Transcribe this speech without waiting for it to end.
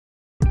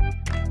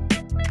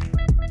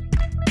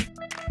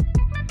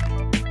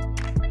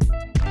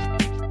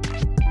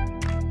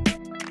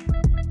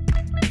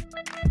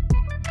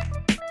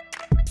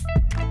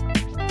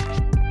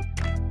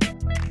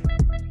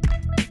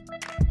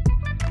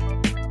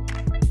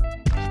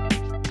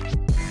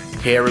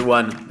Hey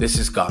everyone, this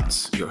is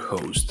Gans, your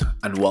host,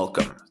 and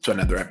welcome to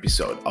another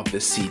episode of the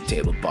Seat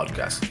Table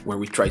podcast, where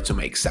we try to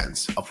make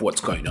sense of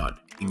what's going on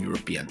in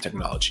European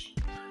technology.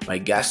 My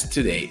guest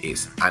today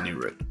is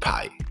Anirudh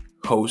Pai,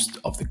 host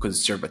of the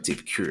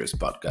Conservative Curious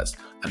podcast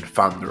and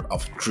founder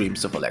of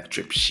Dreams of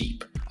Electric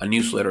Sheep, a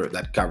newsletter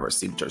that covers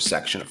the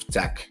intersection of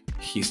tech,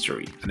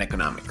 history, and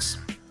economics.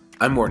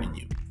 I'm warning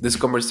you, this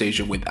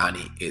conversation with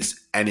Annie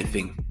is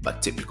anything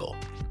but typical.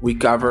 We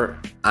cover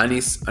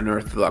Annie's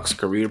unorthodox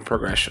career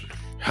progression,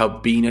 how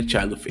being a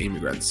child of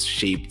immigrants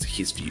shaped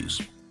his views,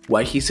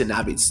 why he's an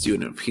avid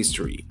student of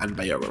history and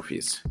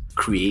biographies,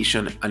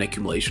 creation and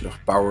accumulation of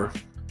power,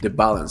 the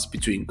balance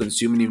between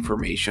consuming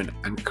information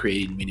and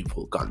creating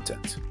meaningful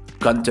content,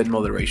 content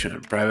moderation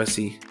and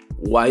privacy,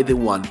 why the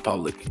one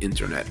public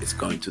internet is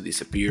going to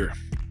disappear,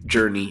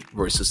 journey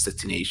versus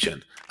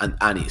destination, and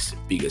Annie's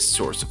biggest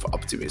source of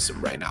optimism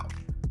right now.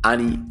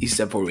 Annie is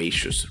a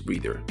voracious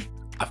reader,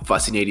 a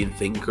fascinating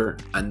thinker,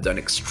 and an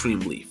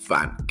extremely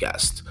fun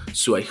guest,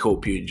 so I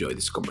hope you enjoy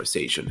this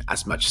conversation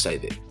as much as I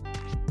did.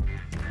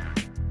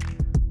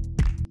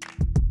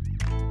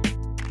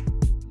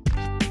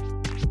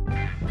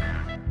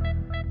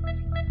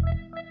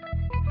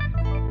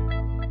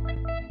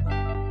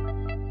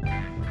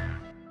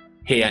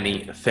 Hey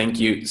Annie, thank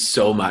you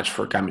so much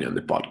for coming on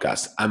the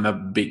podcast. I'm a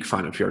big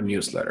fan of your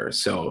newsletter,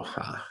 so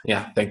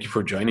thank you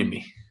for joining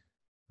me.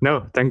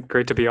 No,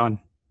 great to be on.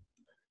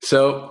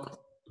 So,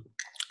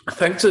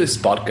 thanks to this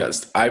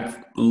podcast,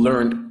 I've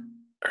learned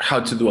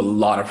how to do a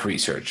lot of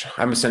research.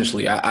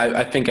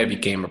 I think I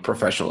became a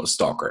professional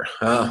stalker.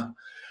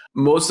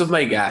 Most of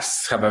my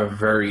guests have a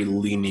very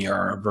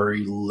linear,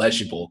 very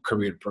legible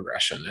career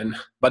progression,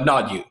 but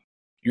not you.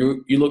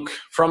 You look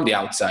from the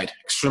outside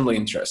extremely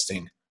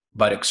interesting,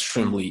 but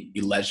extremely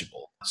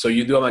illegible. So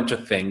you do a bunch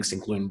of things,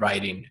 including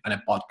writing and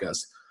a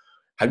podcast.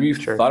 Have you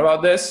thought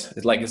about this?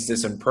 Is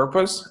this on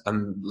purpose?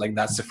 And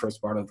that's the first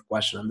part of the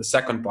question. And the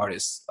second part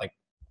is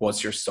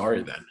what's your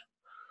story then?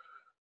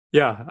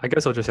 Yeah, I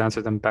guess I'll just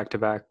answer them back to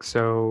back.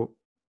 So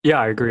yeah,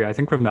 I agree. I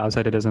think from the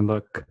outside, it doesn't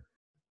look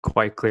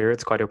quite clear.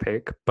 It's quite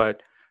opaque.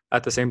 But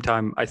at the same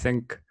time, I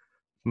think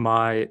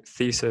my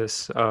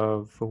thesis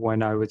of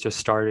when I was just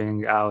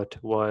starting out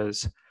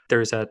was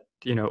there's that,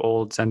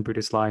 old Zen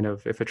Buddhist line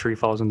of if a tree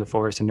falls in the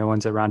forest and no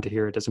one's around to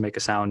hear it, doesn't make a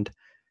sound.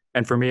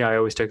 And for me, I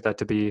always took that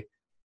to be,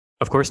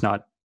 of course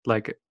not.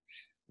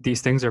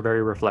 These things are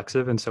very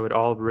reflexive. And so it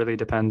all really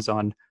depends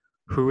on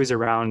who is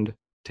around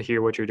to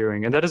hear what you're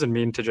doing. And that doesn't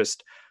mean to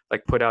just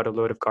put out a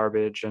load of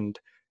garbage and,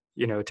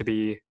 to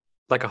be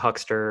like a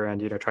huckster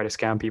and, try to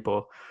scam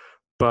people.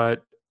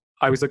 But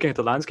I was looking at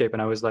the landscape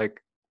and I was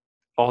like,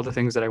 all the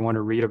things that I want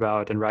to read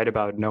about and write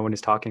about, no one is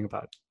talking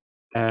about.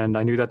 And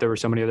I knew that there were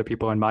so many other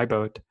people in my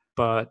boat.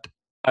 But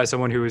as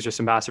someone who is just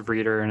a massive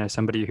reader and as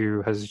somebody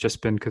who has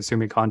just been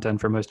consuming content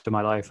for most of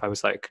my life, I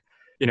was like,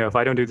 if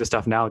I don't do this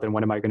stuff now, then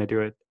when am I going to do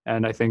it?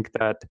 And I think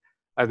that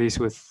at least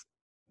with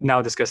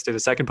now this gets to the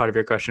second part of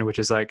your question, which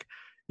is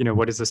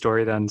what is the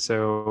story then?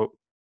 So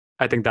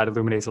I think that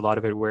illuminates a lot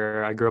of it,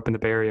 where I grew up in the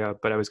Bay Area,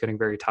 but I was getting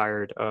very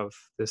tired of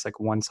this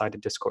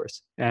one-sided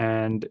discourse.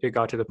 And it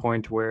got to the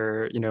point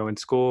where, in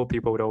school,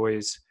 people would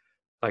always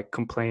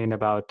complain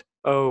about,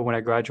 when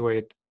I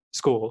graduate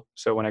school,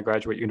 so when I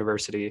graduate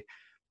university,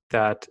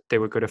 that they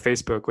would go to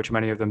Facebook, which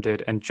many of them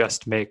did, and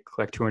just make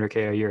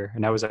 $200K a year.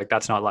 And I was like,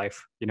 that's not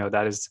life.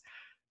 That's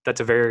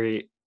a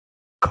very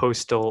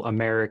coastal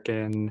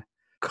American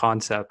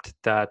concept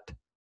that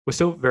was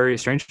still very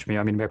strange to me.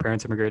 I mean, my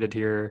parents immigrated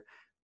here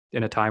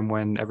in a time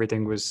when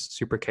everything was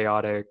super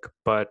chaotic,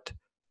 but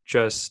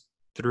just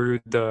through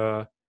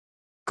the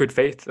good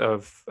faith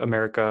of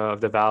America,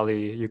 of the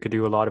Valley, you could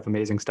do a lot of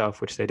amazing stuff,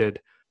 which they did.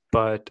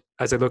 But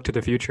as I look to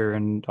the future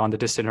and on the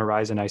distant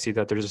horizon, I see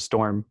that there's a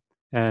storm.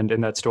 And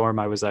in that storm,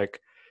 I was like,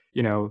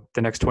 the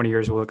next 20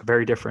 years will look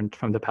very different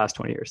from the past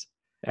 20 years.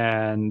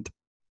 And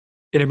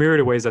in a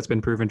myriad of ways, that's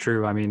been proven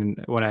true. I mean,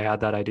 when I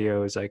had that idea, it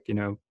was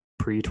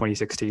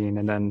pre-2016.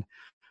 And then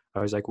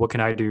I was like, what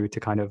can I do to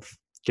kind of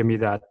give me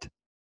that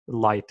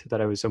light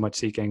that I was so much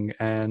seeking?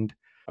 And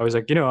I was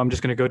like, I'm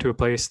just going to go to a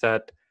place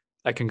that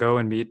I can go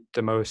and meet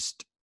the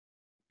most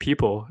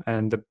people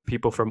and the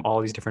people from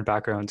all these different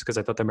backgrounds, because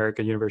I thought the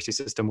American university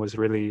system was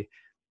really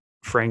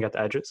fraying at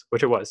the edges,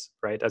 which it was,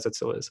 right, as it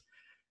still is.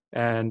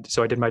 And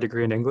so I did my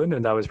degree in England,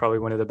 and that was probably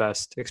one of the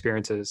best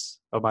experiences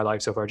of my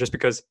life so far, just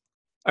because,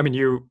 I mean,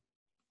 you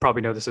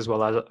probably know this as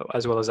well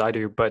as I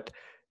do, but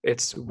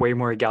it's way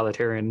more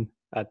egalitarian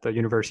at the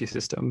university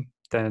system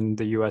than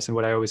the US. And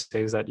what I always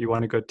say is that you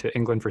want to go to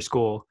England for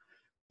school,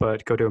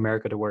 but go to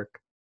America to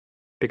work,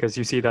 because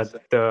you see that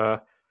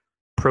the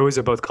pros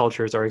of both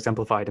cultures are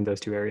exemplified in those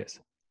two areas.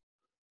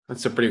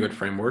 That's a pretty good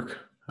framework.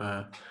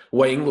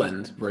 Why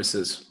England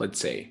versus, let's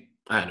say,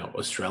 I don't know,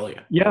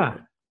 Australia? Yeah,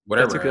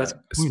 whatever. That's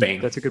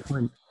Spain. That's a good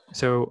point.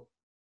 So,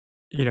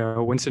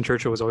 Winston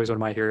Churchill was always one of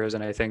my heroes,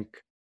 and I think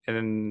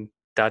in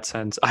that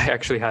sense, I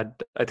actually had,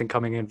 I think,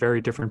 coming in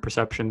very different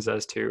perceptions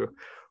as to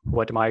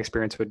what my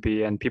experience would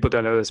be. And people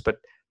don't know this, but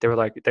they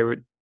were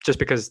just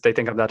because they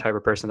think I'm that type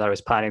of person that I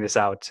was planning this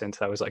out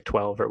since I was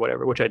 12 or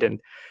whatever, which I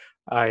didn't.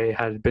 I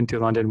had been to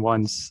London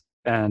once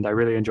and I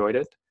really enjoyed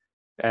it.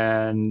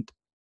 And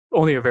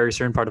only a very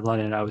certain part of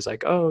London, I was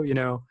like, oh,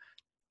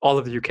 all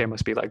of the UK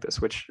must be like this,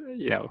 which,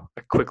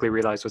 I quickly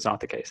realized was not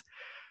the case.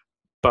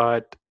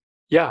 But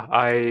yeah,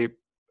 I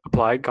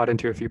applied, got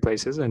into a few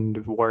places,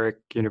 and Warwick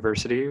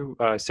University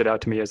stood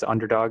out to me as the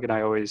underdog, and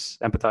I always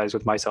empathize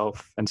with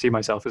myself and see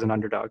myself as an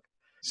underdog.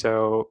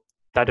 So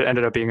that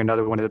ended up being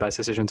another one of the best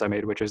decisions I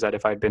made, which is that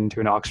if I'd been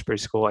to an Oxford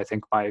school, I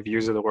think my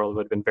views of the world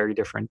would have been very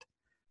different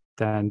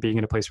than being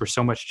in a place where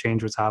so much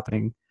change was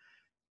happening.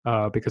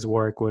 Because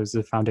Warwick was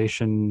the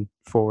foundation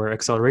for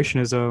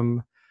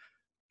accelerationism,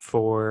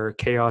 for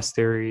chaos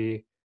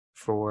theory,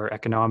 for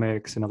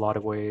economics in a lot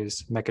of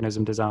ways,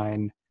 mechanism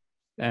design.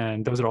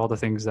 And those are all the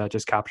things that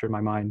just captured my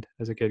mind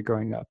as a kid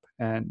growing up.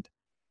 And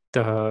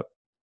the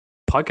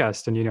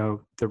podcast and,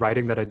 the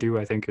writing that I do,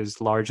 I think is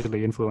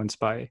largely influenced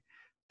by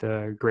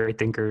the great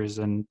thinkers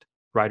and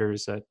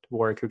writers at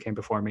Warwick who came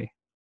before me.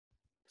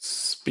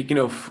 Speaking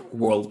of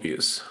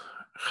worldviews,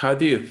 how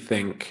do you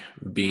think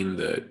being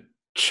the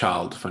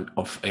child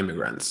of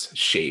immigrants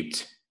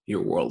shaped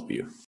your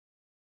worldview?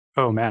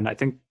 Oh man, I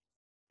think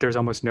there's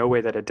almost no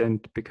way that it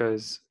didn't,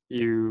 because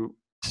you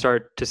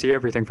start to see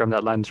everything from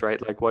that lens,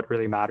 right? Like what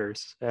really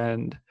matters.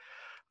 And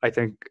I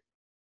think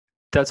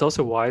that's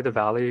also why the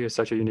Valley is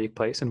such a unique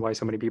place and why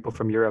so many people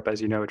from Europe,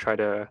 as you know, try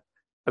to,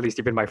 at least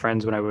even my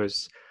friends when I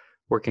was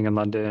working in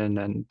London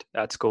and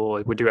at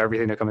school, would do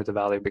everything to come into the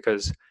Valley,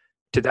 because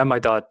to them,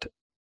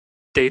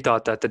 they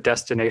thought that the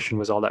destination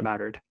was all that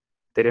mattered.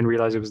 They didn't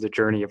realize it was the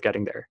journey of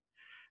getting there.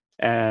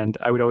 And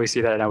I would always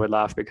see that and I would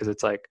laugh, because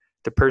it's like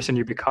the person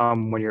you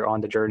become when you're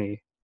on the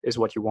journey is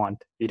what you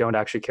want. You don't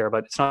actually care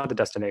about, it's not the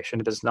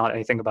destination. It is not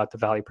anything about the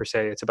Valley per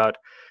se. It's about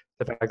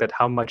the fact that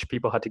how much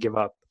people had to give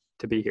up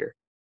to be here.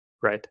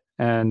 Right.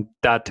 And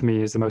that to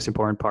me is the most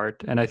important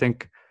part. And I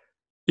think,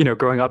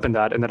 growing up in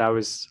that, and then I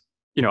was,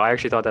 I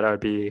actually thought that I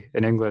would be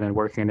in England and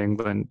working in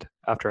England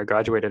after I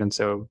graduated. And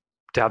so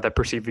to have that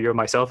perceived view of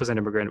myself as an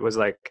immigrant was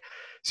like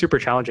super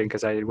challenging,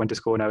 because I went to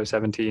school when I was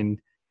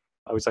 17.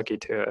 I was lucky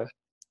to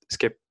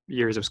skip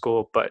years of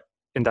school. But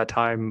in that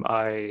time,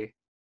 I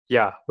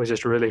was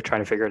just really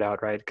trying to figure it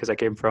out, right? Because I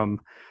came from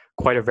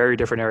quite a very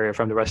different area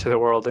from the rest of the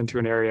world into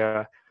an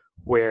area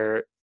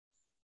where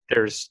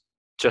there's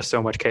just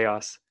so much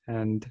chaos,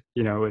 and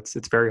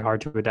it's very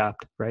hard to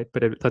adapt, right?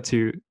 But it lets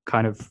you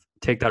kind of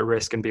take that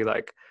risk and be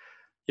like,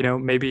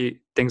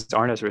 maybe things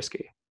aren't as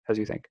risky as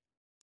you think.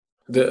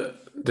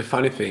 The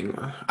funny thing,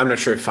 I'm not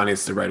sure if funny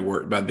is the right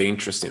word, but the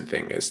interesting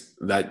thing is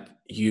that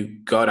you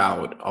got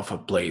out of a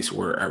place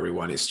where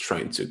everyone is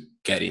trying to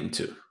get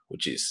into,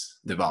 which is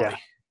the Valley. Yeah.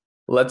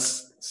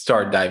 Let's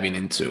start diving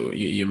into,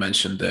 you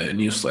mentioned the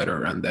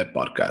newsletter and the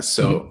podcast.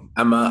 So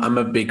I'm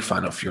a big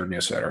fan of your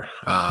newsletter,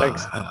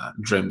 Thanks.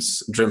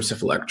 Dreams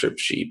of Electric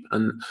Sheep.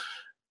 And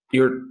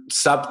your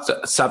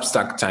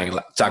Substack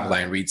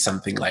tagline reads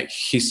something like,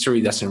 history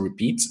doesn't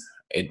repeat,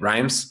 it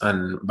rhymes.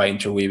 And by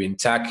interweaving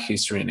tech,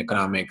 history, and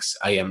economics,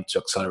 I aim to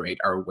accelerate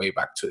our way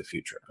back to the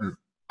future. And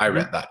I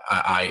read that.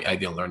 I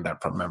didn't learn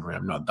that from memory.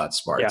 I'm not that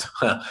smart.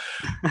 Yeah.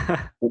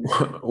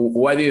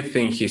 Why do you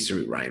think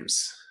history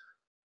rhymes?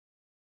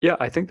 Yeah,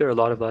 I think there are a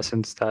lot of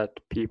lessons that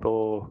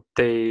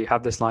they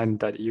have this line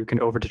that you can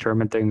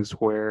overdetermine things,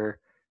 where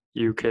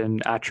you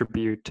can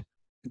attribute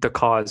the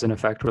cause and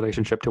effect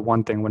relationship to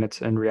one thing when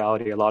it's in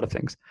reality a lot of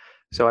things.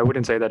 So I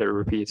wouldn't say that it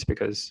repeats,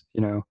 because,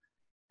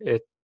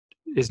 it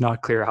is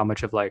not clear how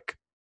much of like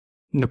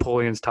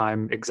Napoleon's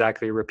time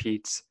exactly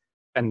repeats,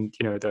 and,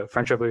 the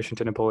French Revolution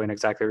to Napoleon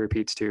exactly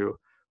repeats to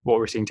what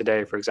we're seeing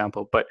today, for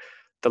example. But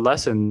the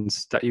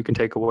lessons that you can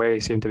take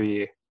away seem to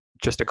be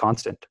just a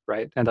constant,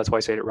 right? And that's why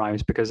I say it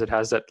rhymes, because it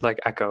has that like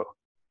echo,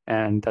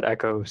 and that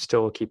echo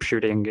still keeps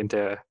shooting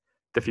into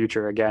the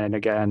future again and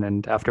again.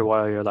 And after a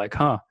while, you're like,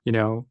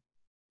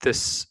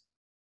 this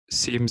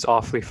seems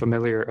awfully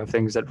familiar, of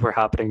things that were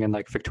happening in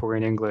like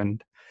Victorian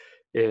England,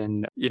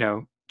 in,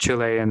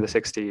 Chile in the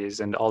 60s,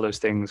 and all those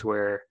things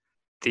where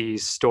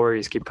these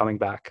stories keep coming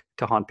back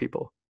to haunt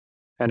people.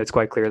 And it's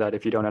quite clear that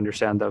if you don't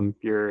understand them,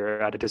 you're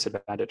at a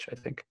disadvantage, I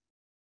think.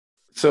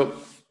 So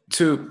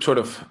two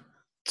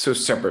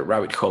separate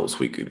rabbit holes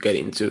we could get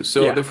into.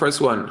 So the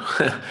first one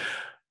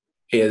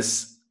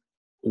is,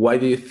 why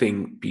do you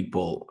think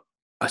people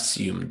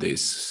assume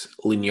this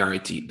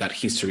linearity that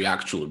history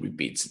actually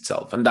repeats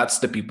itself? And that's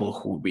the people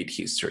who read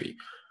history.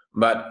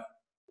 But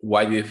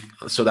why do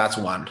so that's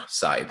one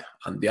side.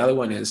 And the other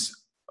one is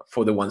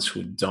for the ones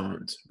who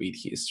don't read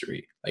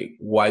history. Like,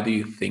 why do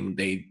you think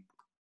they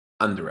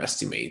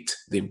underestimate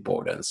the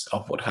importance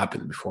of what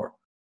happened before?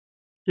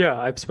 Yeah,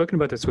 I've spoken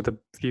about this with a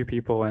few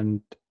people,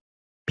 and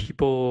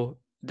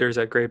there's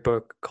a great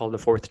book called The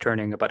Fourth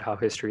Turning about how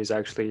history is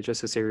actually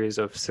just a series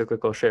of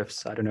cyclical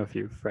shifts. I don't know if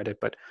you've read it,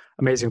 but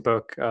amazing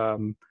book.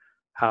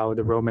 How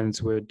the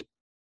Romans would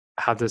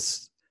have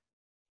this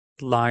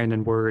line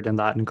and word in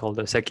Latin called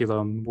a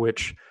seculum,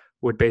 which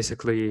would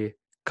basically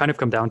kind of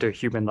come down to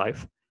human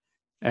life.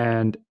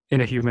 And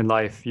in a human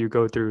life, you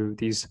go through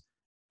these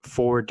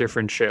 4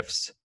 different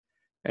shifts.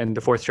 And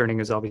the fourth turning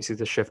is obviously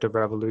the shift of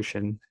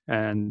revolution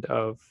and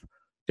of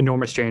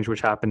enormous change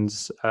which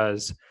happens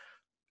as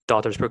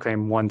daughters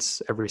proclaim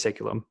once every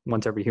saeculum,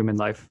 once every human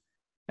life.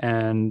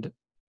 And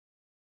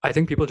I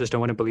think people just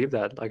don't want to believe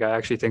that. Like, I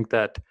actually think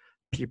that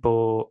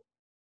people,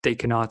 they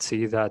cannot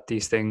see that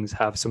these things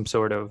have some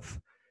sort of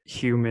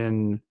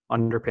human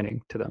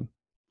underpinning to them.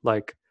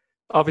 Like,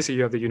 obviously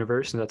you have the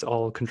universe and that's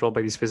all controlled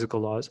by these physical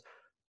laws,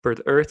 but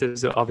Earth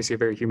is obviously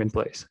a very human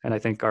place. And I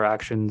think our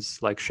actions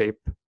like shape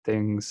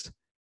things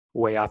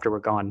way after we're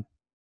gone.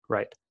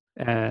 Right.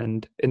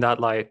 And in that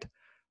light,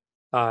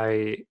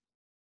 I,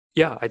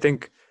 yeah, I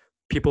think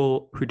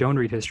people who don't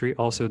read history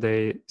also,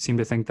 they seem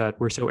to think that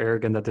we're so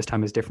arrogant that this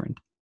time is different.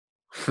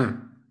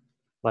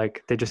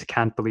 Like, they just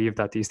can't believe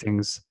that these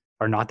things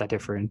are not that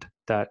different,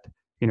 that,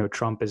 you know,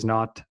 Trump is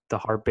not the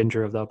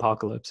harbinger of the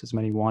apocalypse as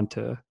many want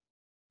to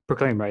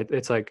proclaim, right?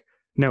 It's like,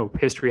 no,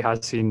 history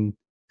has seen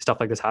stuff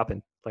like this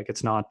happen. Like,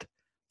 it's not,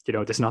 you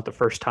know, this is not the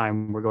first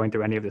time we're going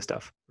through any of this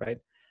stuff, right?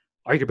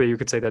 Arguably, you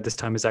could say that this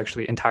time is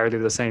actually entirely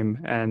the same.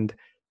 And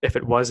if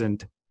it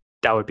wasn't,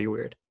 that would be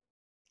weird.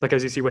 Like,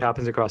 as you see what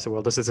happens across the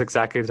world, this is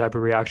exactly the type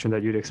of reaction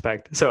that you'd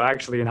expect. So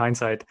actually, in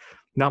hindsight,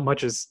 not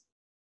much has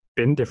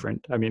been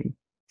different. I mean,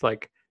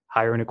 like,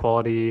 higher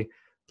inequality,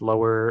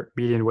 lower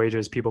median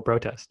wages, people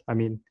protest. I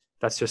mean,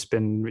 that's just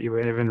been,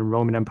 even in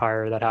Roman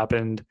Empire that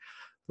happened,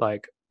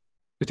 like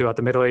throughout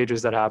the Middle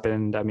Ages that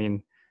happened. I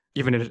mean,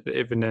 even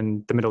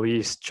in the Middle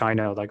East,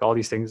 China, like all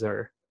these things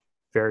are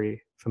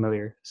very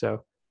familiar.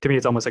 So to me,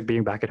 it's almost like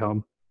being back at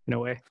home in a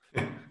way.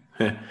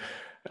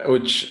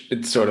 Which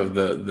it's sort of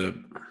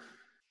the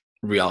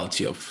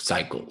reality of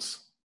cycles,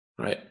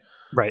 right?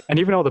 Right. And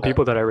even all the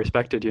people that I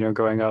respected, you know,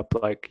 growing up,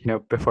 like, you know,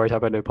 before I talk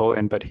about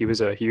Napoleon, but he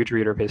was a huge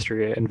reader of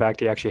history. In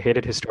fact, he actually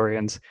hated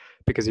historians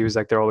because he was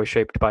like, they're always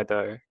shaped by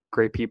the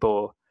great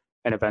people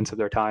and events of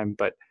their time.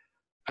 But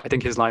I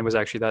think his line was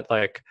actually that,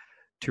 like,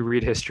 to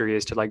read history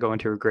is to like go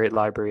into a great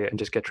library and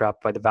just get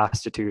trapped by the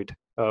vastitude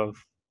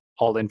of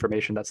all the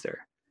information that's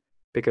there,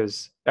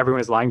 because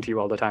everyone is lying to you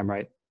all the time,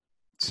 right?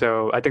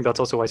 So I think that's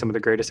also why some of the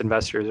greatest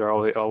investors are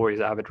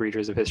always avid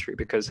readers of history,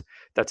 because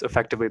that's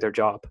effectively their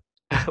job,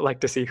 like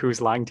to see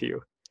who's lying to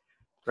you,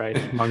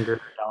 right? Munger,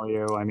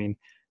 Dalio, I mean,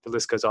 the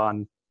list goes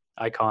on.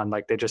 Icon,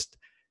 like they just,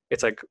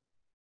 it's like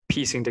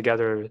piecing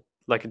together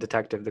like a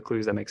detective the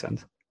clues that make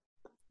sense.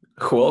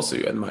 Who else do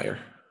you admire?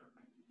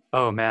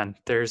 Oh man,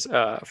 there's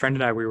a friend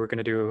and I, we were going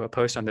to do a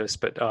post on this,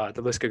 but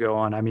the list could go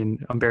on. I mean,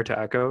 Umberto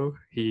Eco,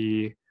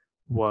 he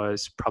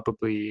was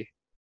probably,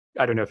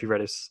 I don't know if you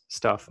read his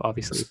stuff,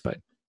 obviously, but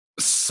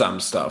some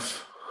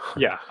stuff.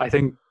 Yeah, I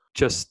think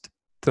just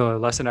the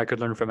lesson I could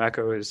learn from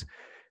Echo is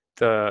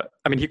I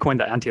mean, he coined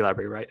the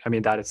anti-library, right? I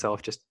mean, that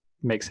itself just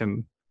makes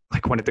him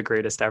like one of the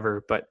greatest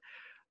ever. But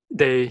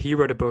he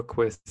wrote a book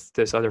with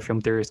this other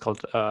film theorist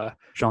called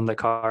Jean Le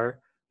Carre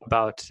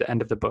about the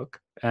end of the book.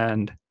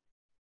 And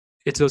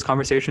it's those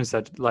conversations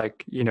that,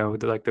 like, you know,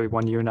 like the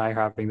one you and I are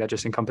having, that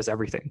just encompass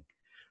everything,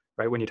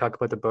 right? When you talk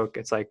about the book,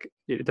 it's like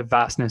the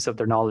vastness of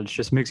their knowledge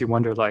just makes you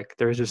wonder, like,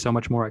 there's just so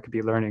much more I could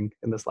be learning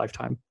in this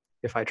lifetime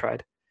if I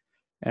tried.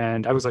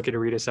 And I was lucky to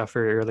read his stuff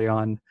very early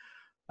on.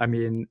 I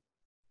mean,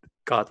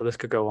 God, the list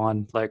could go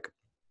on. Like,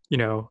 you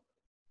know,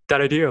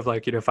 that idea of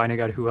like, you know, finding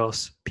out who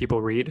else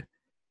people read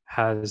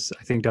has,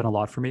 I think, done a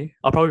lot for me.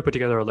 I'll probably put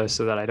together a list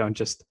so that I don't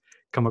just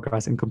come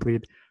across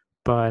incomplete.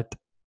 But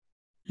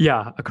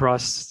yeah,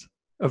 across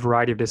a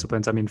variety of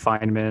disciplines. I mean,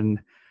 Feynman.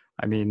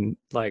 I mean,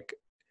 like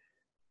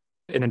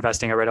in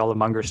investing, I read all the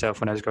Munger stuff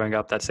when I was growing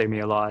up. That saved me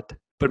a lot.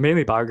 But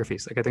mainly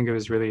biographies. Like, I think it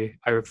was really,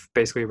 I've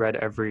basically read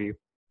every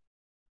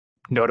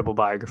notable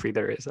biography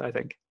there is, I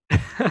think.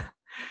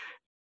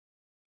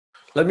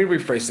 Let me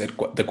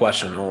rephrase the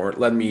question, or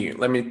let me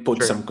put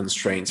Sure. some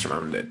constraints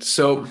around it.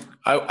 So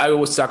I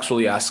was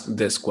actually asked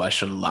this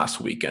question last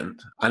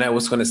weekend, and I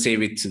was going to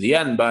save it to the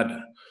end. But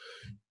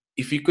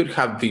if you could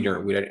have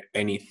dinner with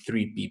any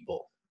three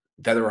people,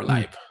 dead or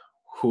alive,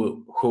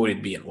 who would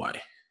it be and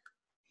why?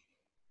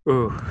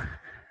 Ooh,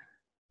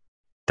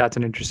 that's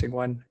an interesting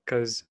one,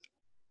 because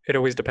it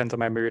always depends on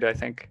my mood, I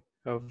think,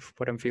 of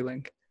what I'm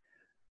feeling.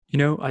 You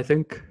know, I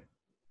think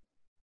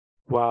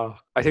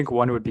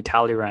one would be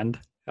Talleyrand.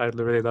 I'd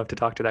really love to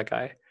talk to that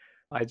guy.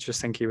 I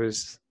just think he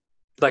was,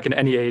 like, in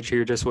any age,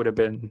 he just would have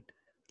been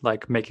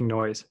like making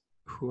noise.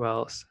 Who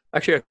else?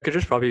 Actually, I could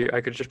just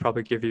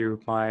probably give you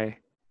my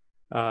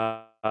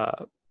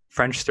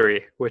French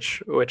three,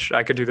 which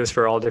I could do this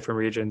for all different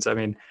regions. I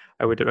mean,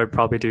 I'd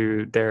probably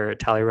do their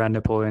Talleyrand,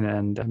 Napoleon,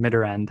 and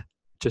Mitterrand,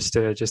 just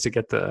to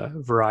get the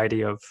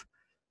variety of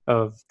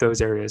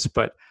those areas.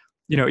 But,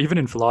 you know, even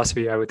in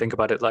philosophy, I would think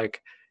about it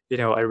like, you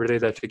know, I really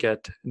love to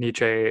get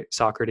Nietzsche,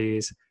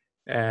 Socrates,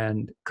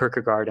 and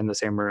Kierkegaard in the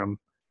same room,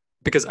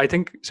 because I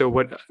think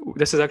so.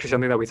 This is actually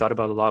something that we thought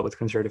about a lot with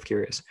Conservative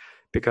Curious,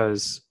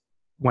 because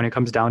when it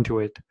comes down to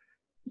it,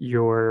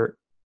 you're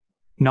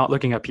not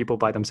looking at people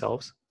by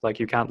themselves. Like,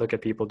 you can't look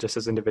at people just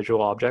as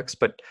individual objects,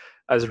 but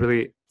as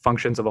really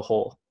functions of a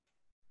whole,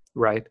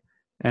 right?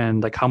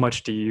 And like, how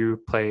much do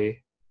you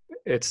play?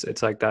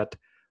 It's like that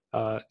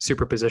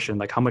superposition.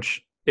 Like, how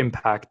much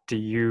impact do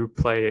you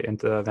play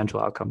into the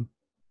eventual outcome?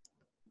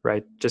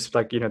 right? Just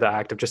like, the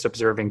act of just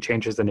observing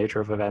changes the nature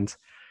of events.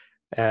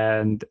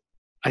 And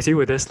I see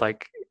with this,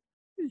 like,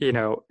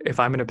 if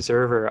I'm an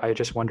observer, I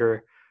just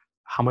wonder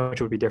how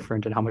much would be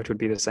different and how much would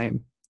be the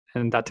same.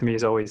 And that to me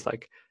is always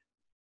like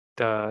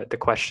the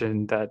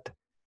question that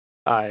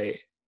I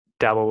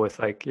dabble with,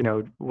 like,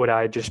 would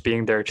I just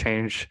being there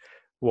change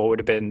what would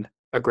have been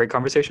a great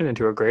conversation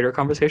into a greater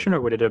conversation,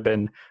 or would it have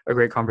been a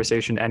great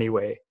conversation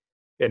anyway?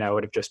 And I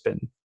would have just been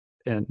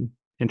an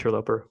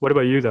interloper. What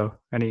about you, though?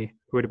 Who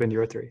would have been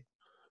your three?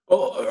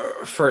 Well,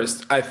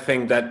 first, I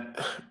think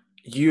that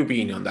you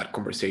being on that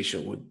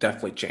conversation would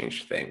definitely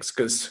change things,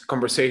 because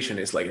conversation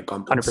is like a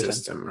complex 100%.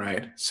 system,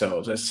 right?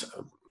 So just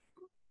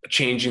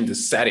changing the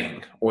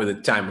setting or the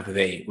time of the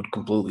day would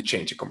completely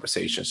change the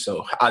conversation.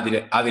 So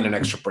adding an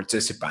extra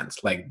participant,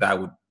 like that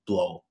would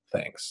blow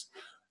things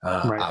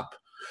Right. up.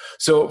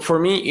 So for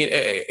me,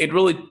 it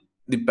really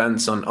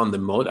depends on the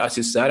mode, as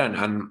you said,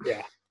 and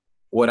Yeah.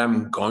 what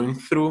I'm going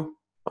through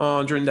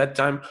during that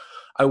time.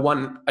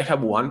 I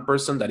have one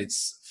person that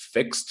it's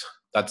fixed.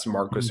 That's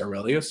Marcus Mhm.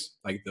 Aurelius,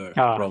 like the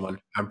Ah, Roman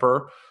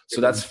emperor. So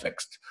good that's one.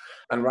 fixed.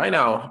 And right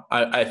now,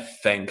 I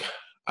think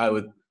I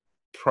would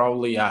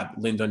probably add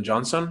Lyndon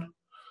Johnson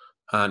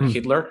and Hmm.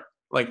 Hitler,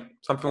 like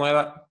something like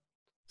that.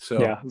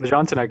 Yeah, So the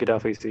Johnson I could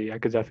definitely see. I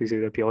could definitely see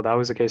the appeal. That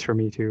was the case for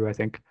me too, I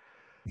think,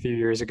 a few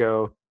years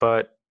ago.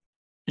 But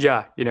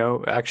yeah,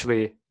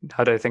 actually,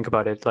 how do I think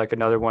about it? Like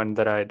another one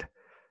that I'd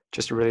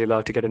just really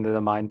love to get into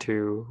the mind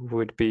to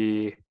would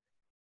be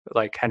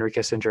like Henry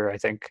Kissinger. I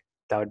think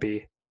that would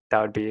be.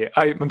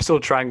 I'm still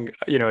trying.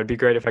 It'd be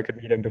great if I could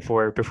meet him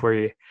before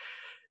he.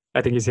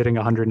 I think he's hitting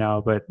 100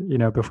 now, but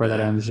before that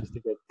uh, ends, just to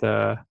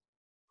get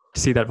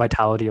see that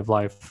vitality of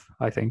life.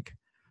 I think.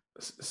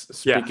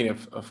 Yeah. speaking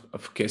of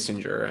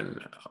Kissinger, and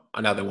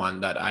another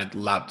one that I'd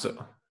love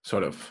to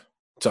sort of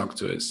talk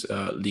to is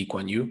Lee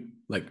Kuan Yew,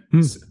 like Hmm.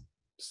 I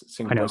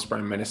Singapore's know.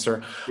 prime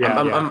minister. I'm Yeah.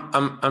 I'm Yeah. I'm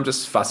I'm I'm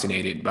just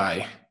fascinated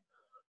by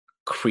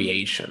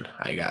creation,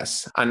 I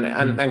guess, and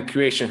Hmm. and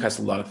creation has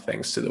a lot of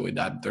things to do with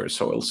that. There's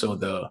also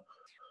the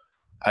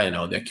I don't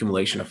know, the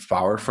accumulation of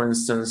power, for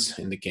instance,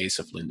 in the case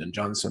of Lyndon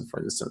Johnson,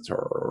 for instance,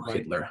 or Right.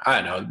 Hitler.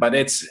 I don't know, but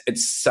it's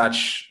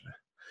such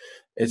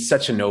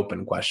an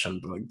open question.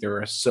 Like there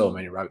are so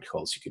many rabbit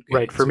holes you could get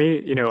Right. For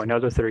into. me,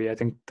 another three. I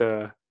think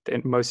the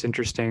most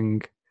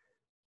interesting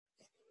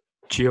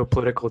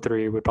geopolitical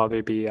three would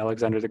probably be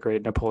Alexander the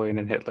Great, Napoleon,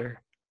 and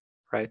Hitler.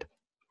 Right.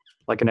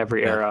 Like in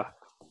every Yeah, era,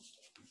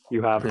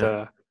 you have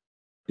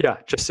yeah,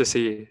 just to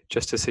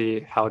see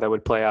how that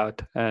would play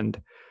out, and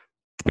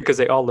because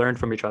they all learned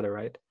from each other,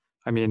 right?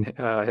 I mean,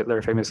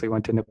 Hitler famously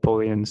went to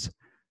Napoleon's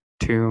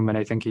tomb, and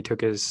I think he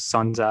took his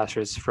son's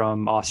ashes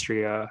from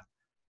Austria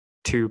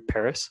to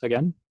Paris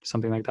again,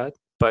 something like that.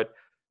 But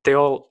they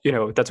all,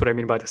 that's what I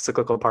mean by the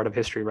cyclical part of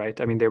history, right?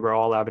 I mean, they were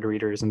all avid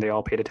readers and they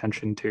all paid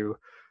attention to,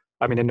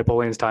 I mean, in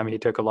Napoleon's time, he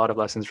took a lot of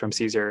lessons from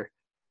Caesar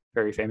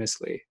very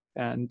famously.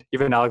 And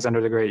even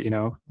Alexander the Great,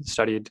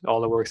 studied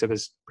all the works of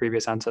his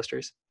previous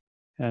ancestors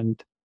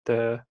and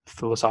the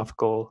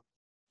philosophical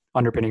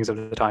underpinnings of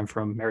the time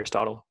from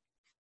Aristotle.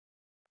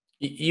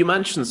 You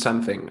mentioned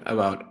something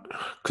about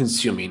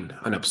consuming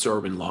and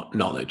absorbing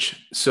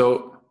knowledge.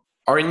 So,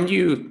 aren't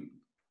you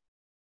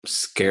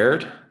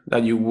scared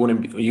that you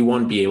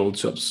won't be able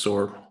to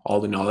absorb all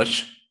the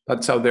knowledge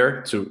that's out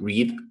there, to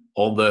read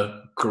all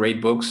the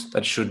great books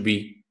that should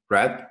be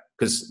read?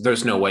 Because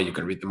there's no way you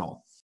can read them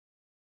all.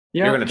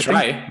 You're Yeah, gonna I think,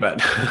 try,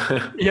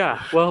 but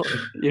yeah, well,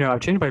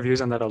 I've changed my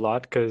views on that a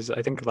lot because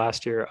I think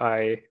last year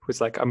I was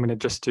like, I'm going to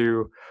just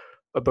do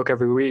a book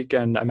every week,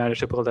 and I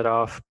managed to pull that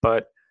off.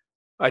 But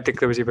I think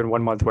there was even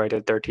one month where I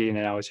did 13,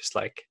 and I was just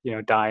like,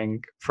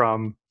 dying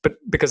from, but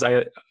because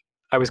I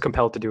was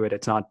compelled to do it.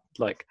 It's not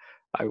like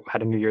I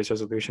had a New Year's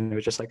resolution. It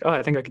was just like, oh,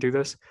 I think I could do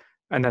this.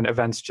 And then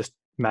events just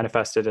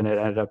manifested and it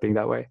ended up being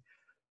that way.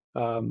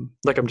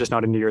 Like I'm just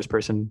not a New Year's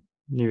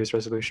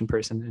resolution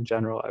person in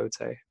general, I would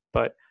say.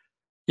 But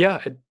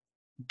yeah, it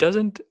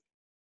doesn't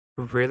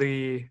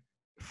really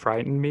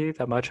frighten me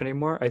that much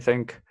anymore. I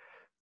think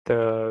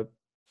the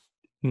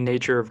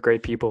nature of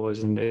great people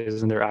is in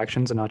their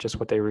actions and not just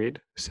what they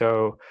read.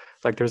 So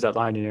like there's that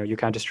line, you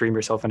can't just dream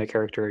yourself in a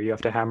character. You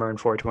have to hammer and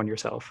forge one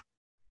yourself.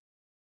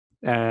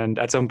 And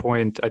at some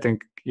point, I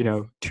think,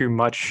 too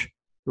much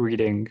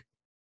reading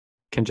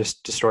can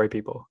just destroy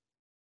people,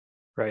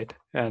 right?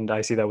 And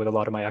I see that with a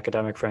lot of my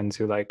academic friends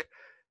who like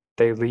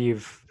they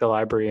leave the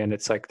library and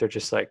it's like they're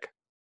just like,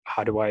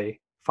 how do I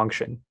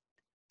function?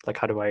 Like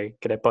how do I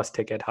get a bus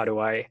ticket? How do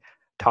I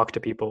talk to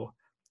people?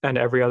 And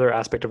every other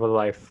aspect of their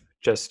life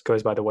just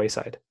goes by the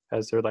wayside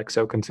as they're like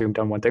so consumed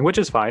on one thing, which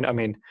is fine. I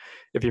mean,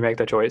 if you make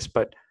that choice,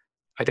 but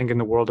I think in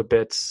the world of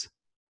bits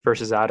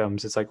versus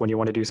atoms, it's like when you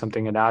want to do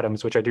something in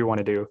atoms, which I do want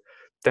to do,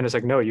 then it's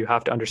like, no, you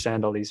have to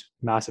understand all these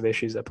massive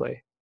issues at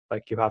play.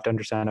 Like you have to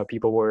understand how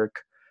people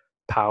work,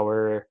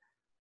 power,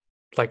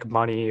 like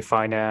money,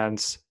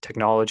 finance,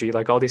 technology,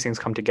 like all these things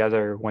come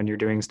together when you're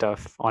doing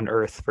stuff on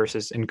Earth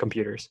versus in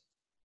computers.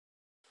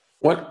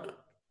 what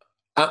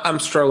I'm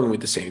struggling with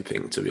the same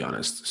thing, to be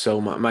honest. So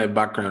my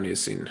background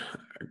is in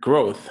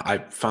growth. I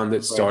founded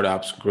Right.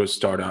 startups, growth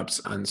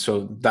startups, and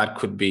so that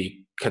could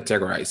be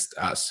categorized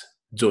as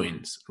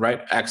doing,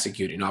 right?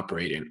 Executing,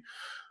 operating.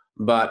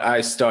 But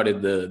I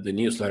started the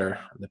newsletter,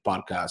 the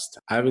podcast.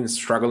 I've been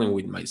struggling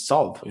with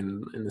myself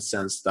in the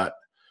sense that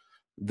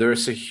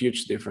there's a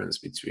huge difference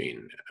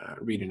between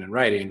reading and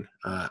writing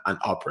and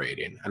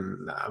operating,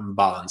 and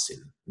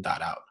balancing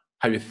that out.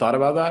 Have you thought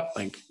about that,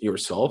 like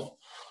yourself?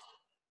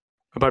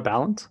 About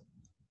balance?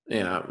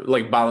 Yeah,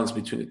 like balance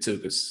between the two,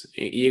 because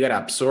you gotta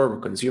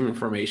absorb, consume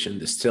information,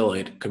 distill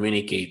it,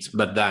 communicate,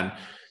 but then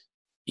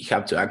you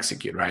have to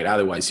execute, right?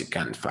 Otherwise, you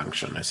can't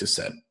function, as you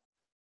said.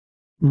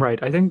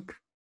 Right. I think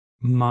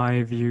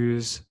my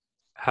views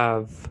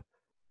have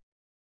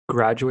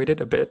graduated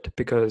a bit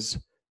because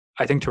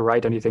I think to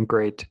write anything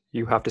great,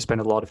 you have to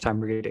spend a lot of time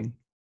reading,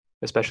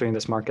 especially in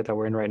this market that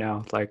we're in right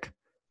now. Like,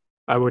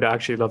 I would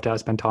actually love to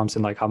ask Ben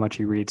Thompson like how much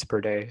he reads per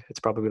day. It's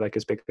probably like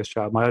his biggest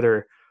job. My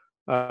other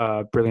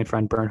brilliant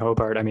friend, Bern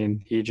Hobart, I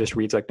mean, he just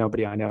reads like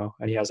nobody I know,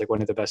 and he has like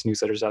one of the best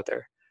newsletters out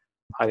there.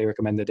 Highly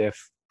recommend the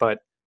Diff. But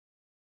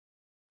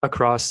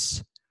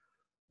across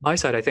my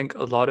side, I think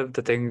a lot of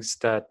the things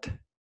that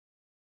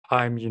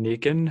I'm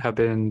unique in have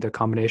been the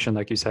combination,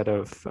 like you said,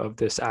 of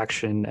this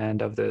action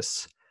and of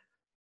this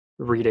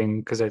reading.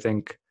 Because I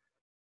think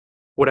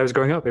when I was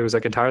growing up, it was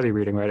like entirely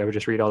reading, right? I would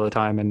just read all the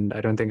time, and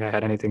I don't think I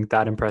had anything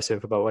that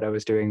impressive about what I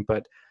was doing.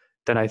 But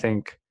then I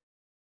think,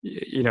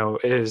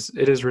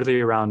 it is really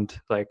around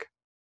like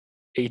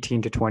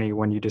 18 to 20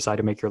 when you decide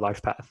to make your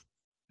life path.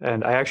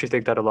 And I actually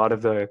think that a lot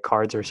of the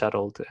cards are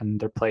settled and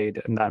they're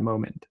played in that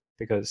moment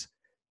because,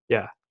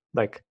 yeah,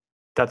 like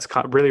that's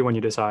really when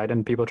you decide,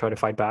 and people try to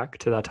fight back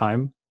to that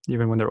time,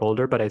 even when they're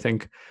older. But I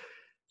think,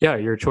 yeah,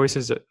 your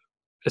choices,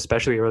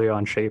 especially early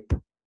on, shape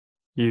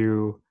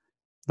you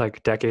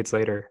like decades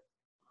later,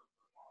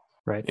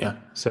 right? Yeah,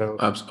 So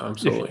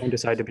absolutely.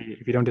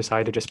 if you don't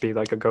decide to just be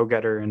like a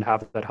go-getter and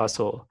have that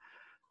hustle,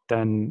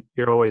 then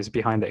you're always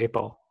behind the eight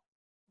ball.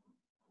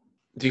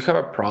 Do you have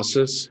a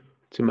process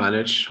to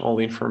manage all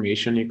the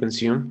information you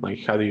consume?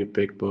 Like, how do you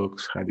pick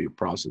books? How do you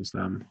process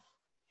them?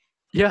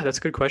 Yeah, that's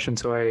a good question.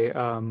 So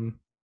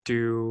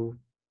do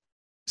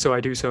I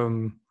do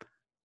some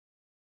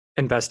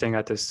investing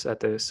at this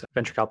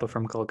venture capital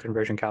firm called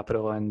Conversion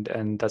Capital,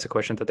 and that's a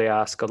question that they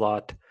ask a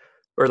lot,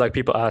 or like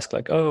people ask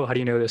like, oh, how do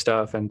you know this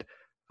stuff? And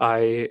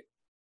I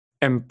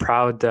am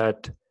proud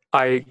that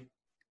I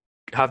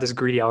have this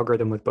greedy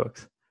algorithm with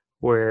books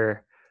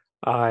where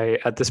I,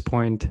 at this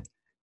point,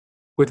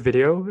 with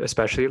video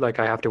especially, like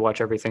I have to watch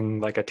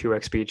everything like at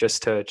 2x speed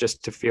just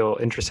to feel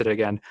interested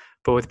again.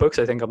 But with books,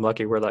 I think I'm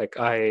lucky where like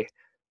I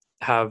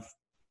have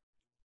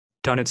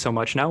done it so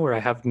much now where I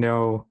have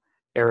no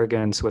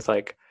arrogance with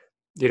like,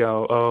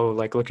 oh,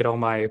 like look at all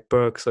my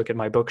books, look at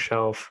my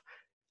bookshelf,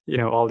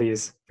 all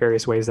these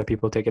various ways that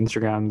people take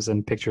Instagrams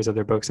and pictures of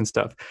their books and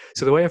stuff.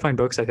 So the way I find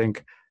books, I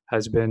think,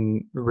 has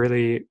been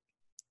really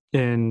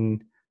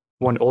in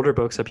one, older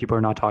books that people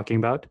are not talking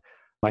about.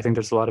 I think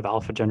there's a lot of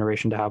alpha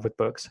generation to have with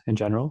books in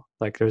general.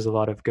 Like there's a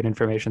lot of good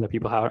information that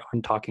people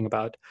aren't talking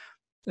about,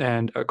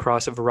 and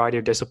across a variety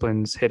of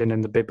disciplines hidden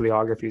in the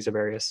bibliographies of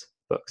various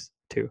books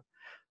too.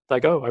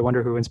 Like, oh, I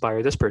wonder who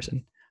inspired this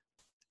person.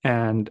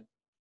 And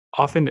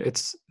often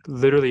it's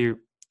literally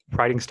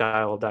writing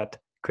style that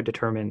could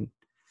determine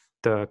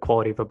the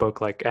quality of a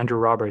book. Like Andrew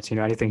Roberts,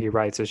 anything he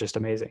writes is just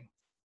amazing,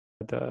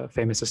 the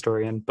famous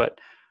historian. But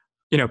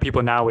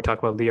people now would talk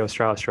about Leo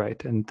Strauss,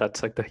 right? And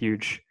that's like the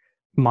huge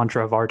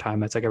mantra of our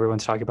time. It's like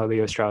everyone's talking about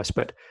Leo Strauss.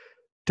 But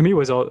to me,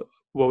 what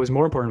was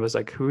more important was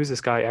like, who is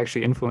this guy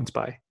actually influenced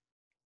by?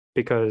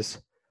 Because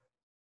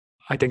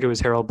I think it was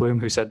Harold Bloom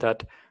who said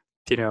that,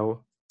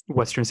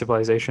 Western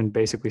civilization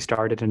basically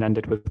started and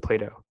ended with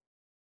Plato.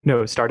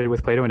 No, it started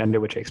with Plato and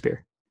ended with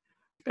Shakespeare.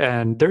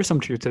 And there's some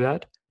truth to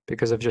that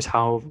because of just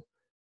how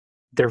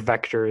their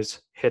vectors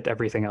hit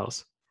everything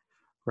else,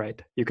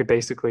 right? You could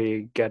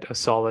basically get a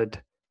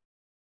solid,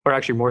 or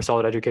actually more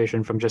solid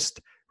education from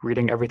just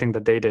reading everything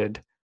that they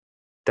did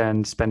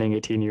than spending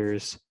 18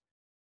 years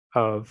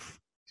of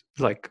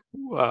like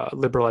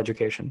liberal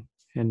education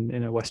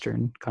in a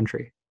Western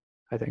country,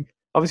 I think.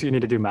 Obviously, you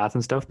need to do math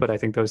and stuff, but I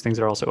think those things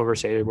are also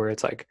overstated where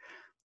it's like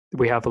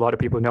we have a lot of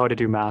people who know how to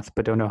do math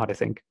but don't know how to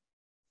think.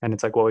 And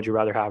it's like, what would you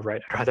rather have,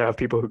 right? I'd rather have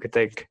people who could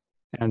think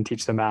and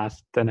teach them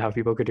math than have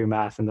people who could do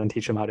math and then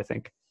teach them how to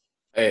think.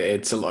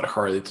 It's a lot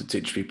harder to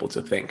teach people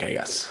to think, I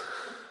guess.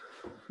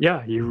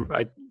 Yeah,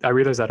 I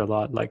realize that a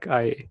lot. Like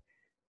I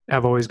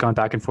have always gone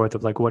back and forth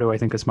of like, what do I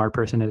think a smart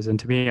person is? And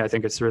to me, I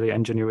think it's really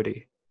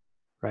ingenuity,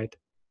 right?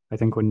 I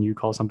think when you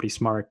call somebody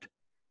smart,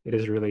 it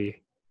is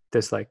really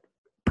this like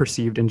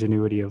perceived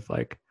ingenuity of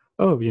like,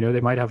 oh,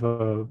 they might have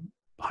a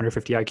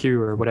 150 IQ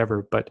or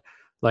whatever, but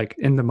like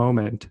in the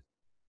moment,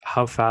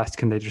 how fast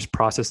can they just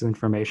process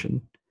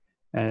information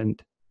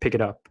and pick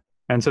it up?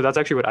 And so that's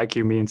actually what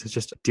IQ means. It's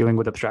just dealing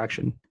with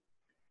abstraction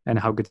and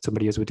how good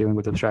somebody is with dealing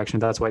with abstraction.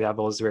 That's why they have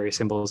all those various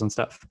symbols and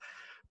stuff.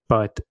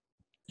 But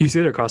you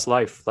see it across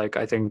life. Like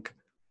I think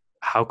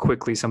how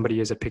quickly somebody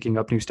is at picking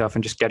up new stuff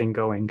and just getting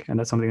going. And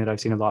that's something that I've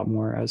seen a lot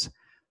more as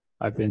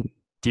I've been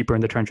deeper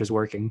in the trenches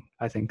working.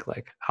 I think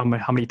like how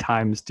many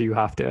times do you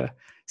have to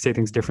say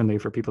things differently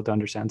for people to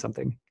understand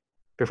something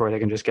before they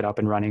can just get up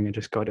and running and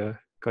just go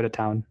to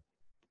town?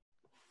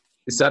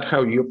 Is that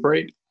how you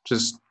operate?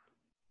 Just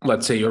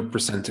let's say you're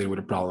presented with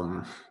a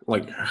problem.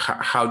 Like,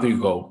 how do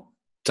you go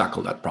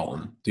tackle that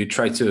problem? Do you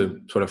try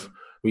to sort of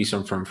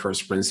reason from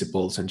first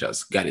principles and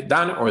just get it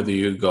done, or do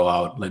you go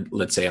out,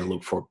 let's say, and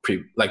look for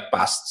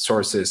past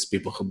sources,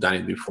 people who've done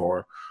it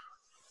before?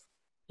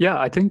 Yeah,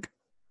 I think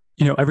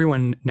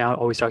everyone now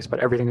always talks about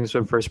everything is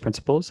from first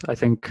principles. I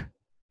think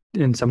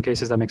in some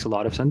cases that makes a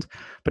lot of sense,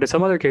 but in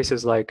some other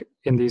cases, like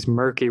in these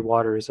murky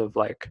waters of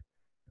like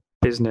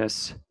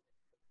business,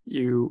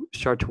 you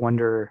start to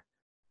wonder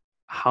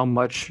how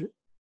much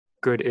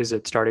good is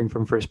it starting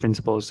from first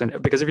principles.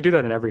 And because if you do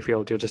that in every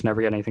field, you'll just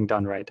never get anything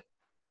done right.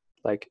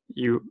 Like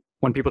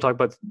when people talk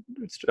about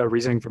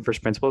reasoning from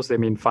first principles, they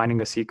mean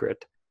finding a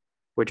secret,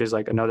 which is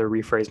like another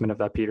rephrasement of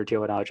that Peter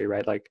Thiel analogy,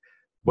 right? Like,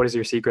 what is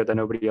your secret that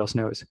nobody else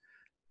knows?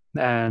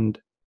 And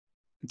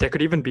there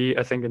could even be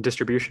a thing in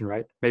distribution,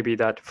 right? Maybe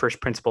that first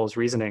principles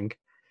reasoning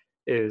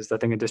is the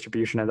thing in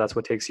distribution, and that's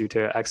what takes you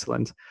to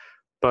excellence.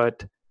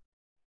 But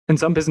in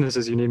some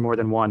businesses, you need more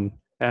than one.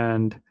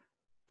 And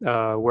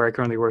where I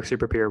currently work,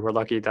 SuperPeer, we're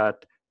lucky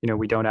that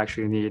we don't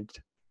actually need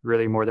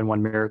really more than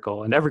one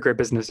miracle. And every great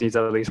business needs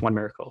at least one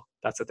miracle.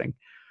 That's the thing.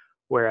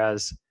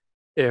 Whereas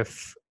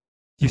if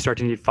you start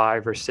to need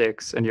 5 or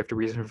 6 and you have to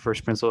reason for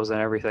first principles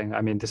and everything, I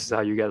mean, this is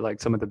how you get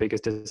like some of the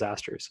biggest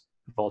disasters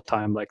of all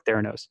time, like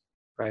Theranos,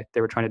 right?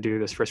 They were trying to do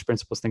this first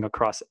principles thing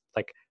across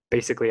like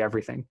basically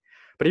everything.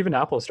 But even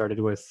Apple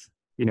started with,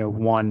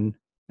 one,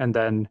 and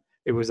then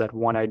it was that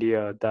one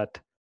idea that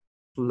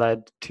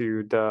led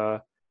to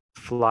the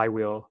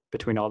flywheel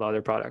between all the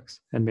other products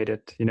and made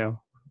it,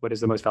 what is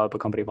the most valuable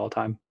company of all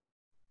time.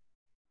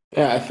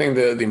 Yeah, I think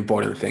the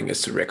important thing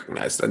is to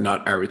recognize that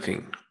not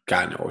everything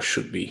can or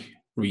should be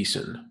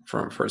reasoned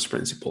from first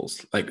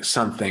principles. Like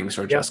some things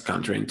are just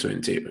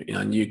counterintuitive,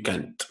 and you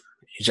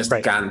just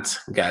can't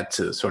get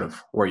to sort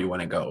of where you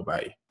want to go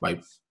by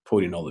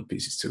putting all the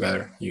pieces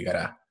together. You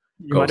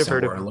might have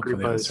heard of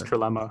Agrippa's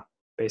trilemma,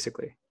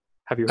 basically.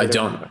 Have you heard I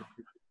don't.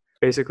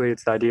 Basically,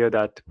 it's the idea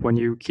that when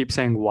you keep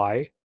saying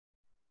why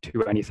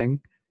to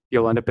anything,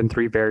 you'll end up in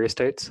 3 various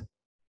states.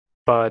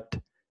 But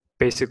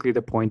basically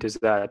the point is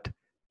that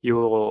you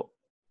will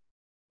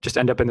just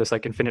end up in this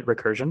like infinite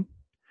recursion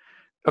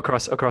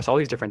across all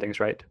these different things,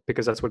 right?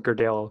 Because that's what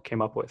Gödel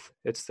came up with.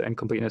 It's the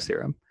incompleteness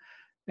theorem.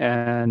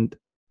 And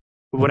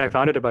when I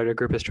found out about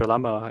Agrippa's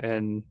trilemma,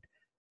 and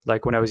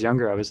like when I was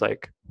younger, I was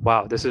like,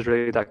 wow, this is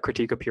really that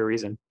critique of pure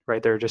reason,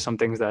 right? There are just some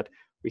things that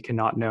we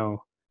cannot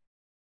know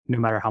no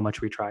matter how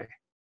much we try.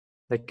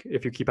 Like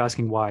if you keep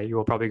asking why, you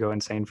will probably go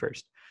insane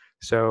first.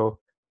 So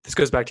this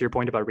goes back to your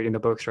point about reading the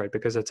books, right?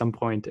 Because at some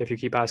point, if you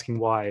keep asking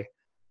why,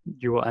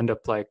 you will end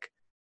up like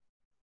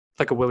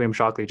a William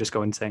Shockley, just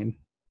go insane.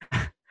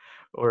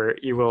 Or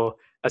you will,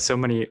 as so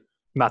many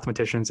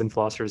mathematicians and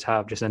philosophers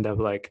have, just end up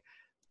like,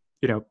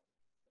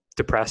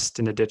 depressed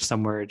in a ditch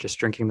somewhere, just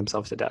drinking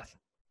themselves to death.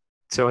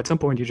 So at some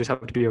point, you just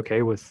have to be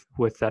okay with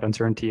that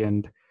uncertainty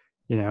and,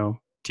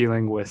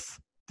 dealing with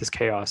this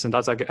chaos. And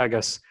that's, I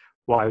guess,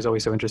 why I was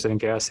always so interested in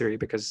chaos theory,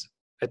 because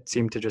it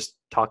seemed to just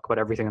talk about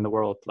everything in the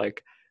world.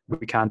 Like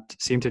we can't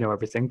seem to know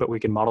everything, but we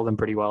can model them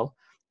pretty well.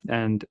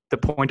 And the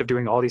point of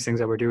doing all these things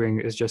that we're doing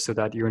is just so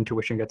that your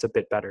intuition gets a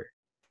bit better.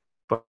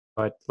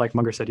 But like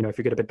Munger said, if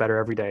you get a bit better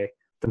every day,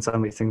 then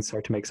suddenly things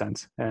start to make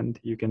sense and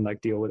you can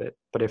like deal with it.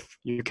 But if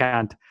you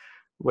can't,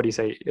 what do you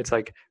say? It's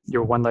like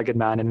you're one-legged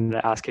man in an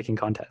ass-kicking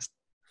contest.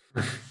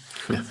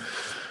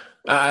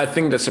 I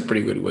think that's a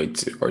pretty good way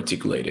to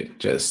articulate it.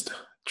 Just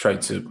try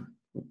to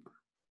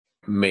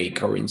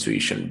make our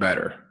intuition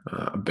better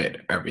a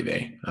bit every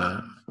day.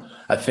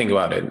 I think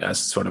about it as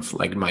sort of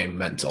like my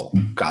mental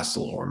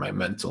castle or my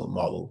mental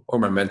model or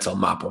my mental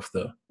map of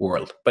the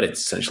world, but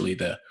it's essentially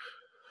the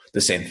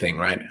same thing,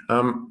 right?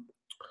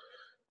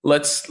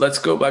 Let's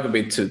go back a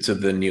bit to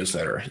the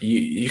newsletter.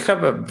 You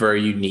have a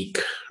very unique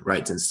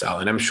writing style,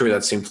 and I'm sure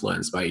that's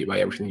influenced by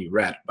everything you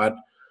read. But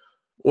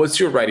what's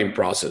your writing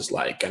process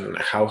like, and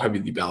how have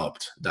you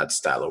developed that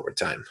style over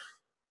time?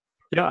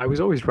 Yeah, I was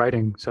always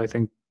writing, so I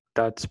think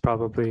that's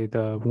probably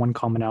the one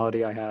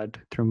commonality I had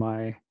through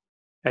my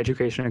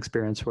education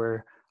experience,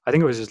 where I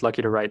think I was just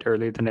lucky to write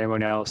earlier than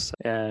anyone else.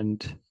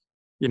 And,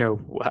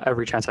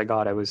 every chance I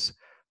got, I was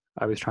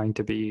trying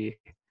to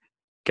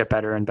get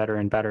better and better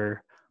and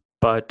better.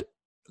 But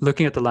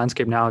looking at the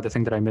landscape now, the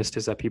thing that I missed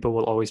is that people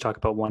will always talk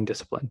about one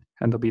discipline,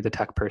 and they'll be the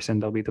tech person,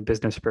 they'll be the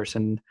business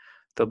person,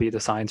 they'll be the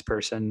science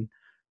person.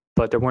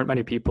 But there weren't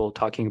many people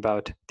talking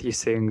about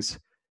these things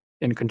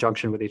in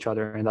conjunction with each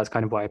other. And that's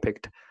kind of why I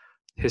picked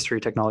history,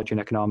 technology,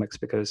 and economics,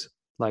 because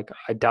like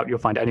I doubt you'll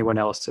find anyone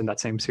else in that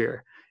same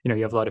sphere.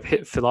 You have a lot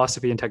of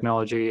philosophy and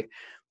technology.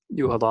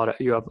 You have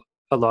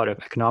a lot of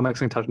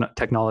economics and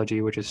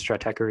technology, which is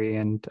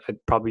stratechery, and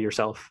probably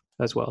yourself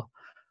as well.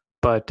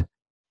 But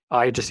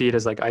I just see it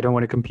as like I don't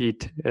want to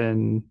compete.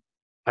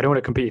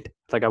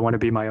 Like I want to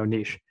be my own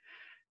niche.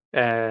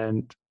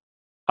 And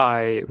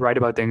I write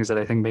about things that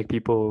I think make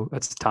people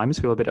at times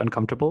feel a bit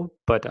uncomfortable,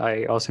 but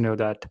I also know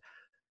that,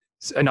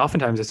 and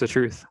oftentimes it's the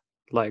truth.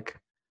 Like,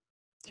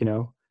 you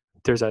know,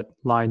 there's that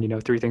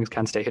line, three things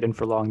can't stay hidden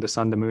for long: the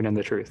sun, the moon, and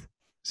the truth.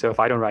 So if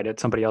I don't write it,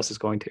 somebody else is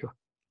going to.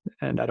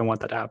 And I don't want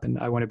that to happen.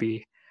 I want to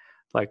be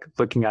like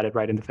looking at it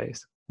right in the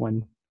face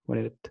when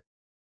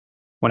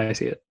I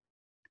see it.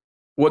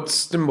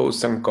 What's the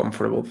most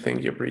uncomfortable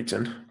thing you've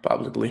written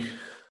publicly?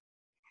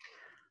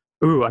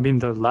 Ooh, I mean,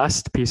 the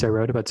last piece I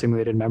wrote about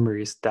simulated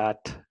memories,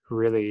 that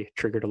really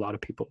triggered a lot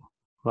of people.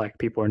 Like,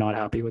 people are not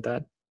happy with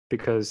that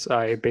because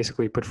I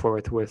basically put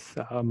forth with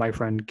my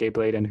friend Gabe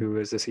Layden, who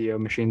is the CEO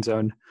of Machine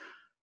Zone,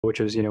 which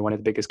is, one of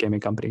the biggest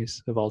gaming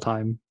companies of all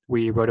time.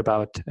 We wrote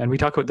about, and we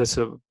talk about this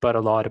about a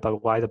lot,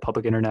 about why the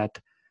public internet,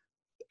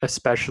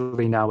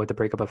 especially now with the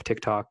breakup of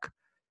TikTok,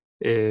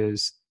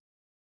 is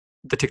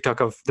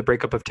the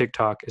breakup of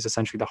TikTok is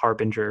essentially the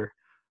harbinger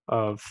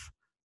of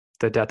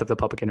the death of the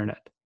public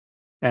internet.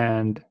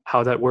 And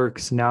how that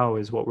works now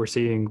is what we're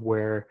seeing,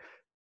 where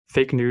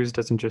fake news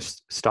doesn't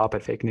just stop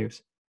at fake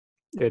news.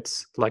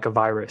 It's like a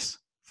virus,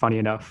 funny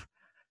enough,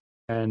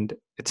 and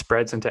it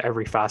spreads into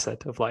every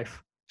facet of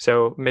life.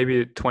 So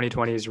maybe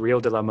 2020's real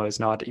dilemma is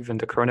not even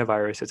the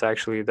coronavirus, it's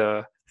actually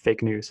the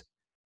fake news,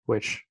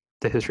 which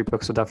the history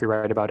books will definitely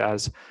write about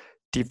as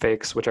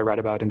deepfakes, which I read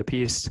about in the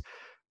piece,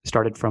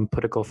 started from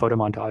political photo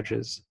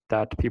montages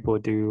that people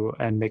would do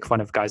and make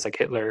fun of guys like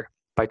Hitler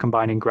by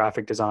combining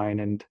graphic design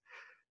and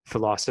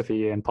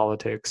philosophy and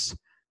politics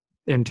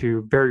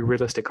into very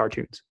realistic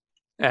cartoons.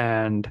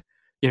 And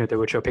they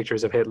would show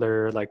pictures of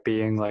Hitler like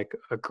being like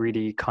a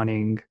greedy,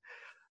 cunning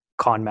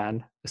con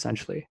man,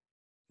 essentially,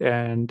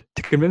 and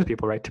to convince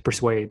people, right, to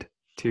persuade,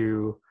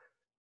 to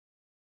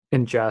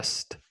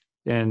ingest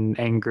in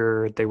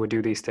anger. They would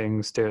do these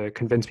things to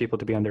convince people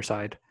to be on their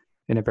side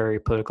in a very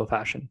political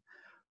fashion.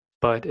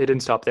 But it didn't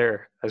stop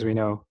there. As we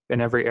know,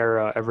 in every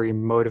era, every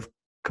mode of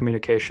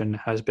communication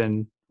has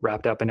been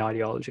wrapped up in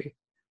ideology.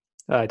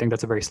 I think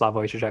that's a very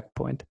Slavoj Žižek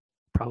point,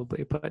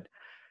 probably. But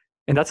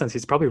in that sense,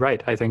 he's probably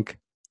right. I think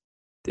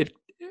it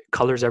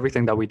colors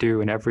everything that we do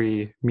in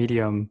every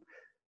medium.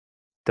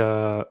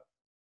 The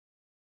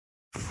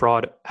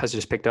fraud has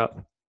just picked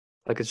up.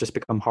 Like, it's just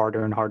become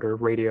harder and harder.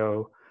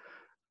 Radio,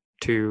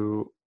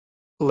 to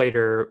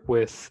later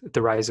with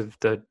the rise of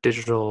the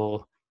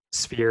digital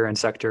sphere and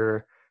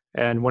sector.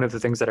 And one of the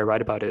things that I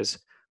write about is,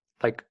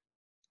 like,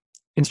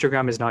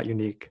 Instagram is not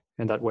unique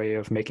in that way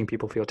of making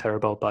people feel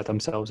terrible about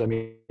themselves. I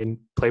mean,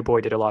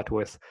 Playboy did a lot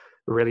with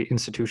really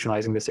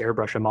institutionalizing this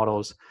airbrush of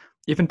models.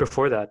 Even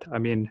before that, I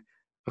mean,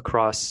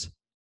 across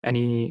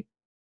any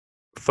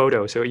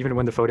photo. So even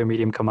when the photo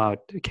medium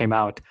came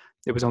out,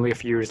 it was only a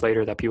few years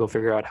later that people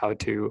figured out how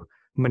to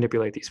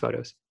manipulate these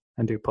photos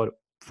and do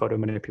photo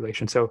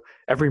manipulation. So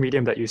every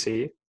medium that you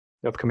see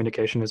of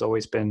communication has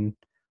always been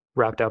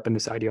wrapped up in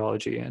this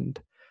ideology and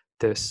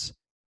this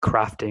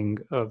crafting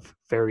of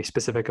very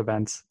specific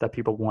events that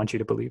people want you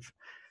to believe.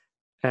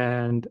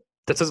 And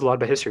that says a lot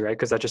about history, right?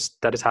 Because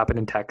that has happened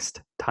in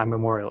text, time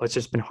memorial. It's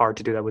just been hard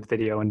to do that with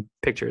video and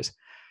pictures,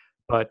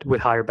 but with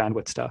higher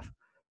bandwidth stuff,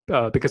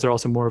 because they're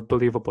also more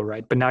believable,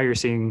 right? But now you're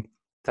seeing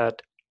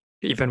that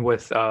even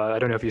with I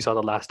don't know if you saw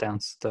The Last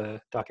Dance,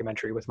 the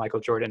documentary with Michael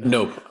Jordan.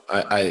 No,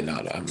 I did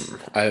not.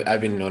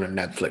 I've been on a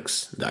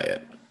Netflix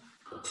diet.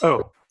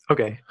 Oh,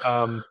 okay.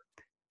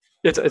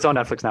 It's on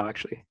Netflix now,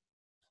 actually.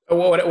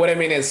 What I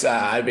mean is,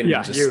 I've been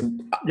avoiding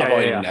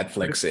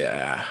Netflix.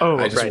 Yeah, Oh,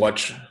 I just right.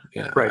 watch.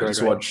 Yeah, I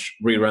just watch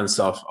reruns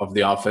of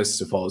The Office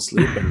to fall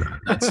asleep, and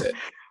that's it.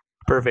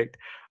 Perfect.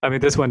 I mean,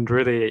 this one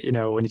really,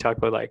 when you talk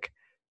about like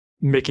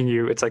making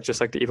you, it's like just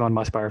like the Elon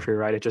Musk biography,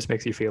 right? It just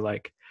makes you feel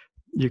like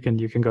you can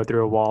go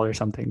through a wall or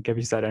something, give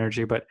you that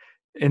energy. But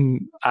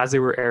as they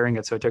were airing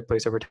it, so it took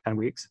place over 10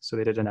 weeks. So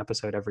they did an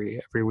episode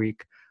every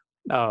week.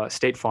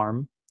 State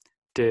Farm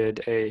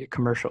did a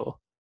commercial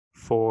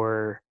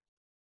for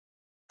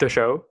the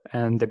show,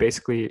 and they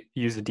basically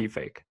used a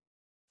deepfake.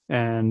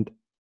 And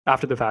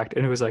after the fact,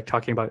 and it was like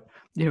talking about,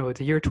 the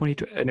year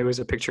 2020, and it was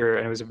a picture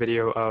and it was a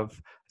video of,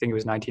 I think it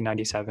was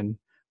 1997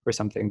 or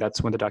something.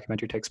 That's when the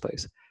documentary takes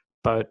place.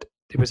 But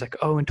it was like,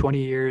 oh, in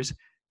 20 years,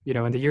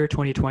 in the year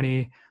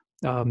 2020,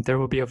 there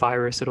will be a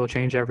virus, it'll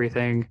change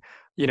everything,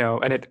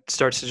 and it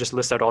starts to just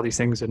list out all these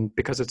things. And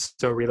because it's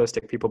so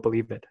realistic, people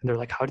believe it. And they're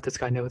like, how did this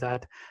guy know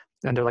that?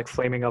 And they're like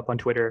flaming up on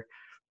Twitter.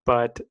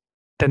 But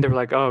then they were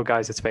like, oh,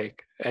 guys, it's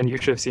fake. And you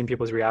should have seen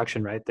people's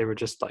reaction, right? They were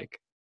just like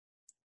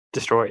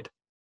destroyed.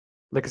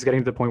 Like, it's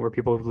getting to the point where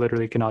people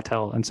literally cannot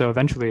tell. And so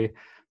eventually,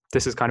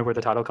 this is kind of where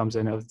the title comes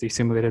in, of the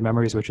simulated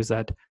memories, which is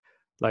that,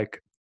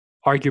 like,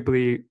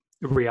 arguably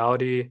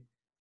reality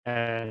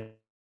and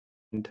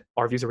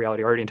our views of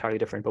reality are already entirely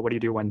different. But what do you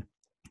do when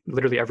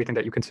literally everything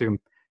that you consume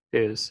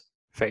is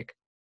fake?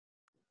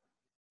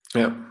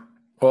 Yeah.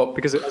 Well,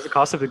 because as the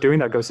cost of doing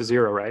that goes to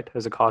zero, right?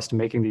 As a cost of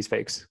making these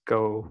fakes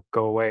go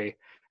away,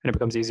 and it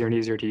becomes easier and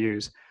easier to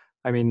use.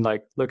 I mean,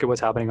 like, look at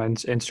what's happening on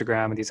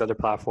Instagram and these other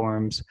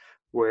platforms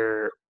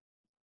where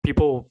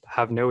people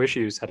have no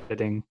issues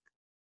editing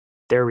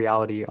their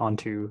reality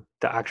onto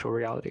the actual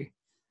reality.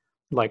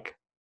 Like,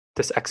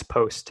 this ex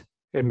post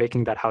and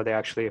making that how they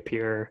actually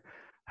appear,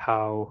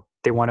 how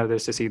they want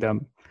others to see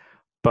them.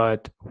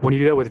 But when you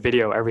do that with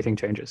video, everything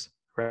changes,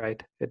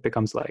 right? It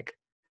becomes like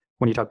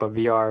when you talk about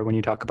VR, when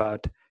you talk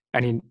about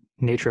any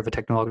nature of a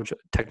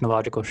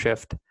technological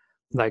shift,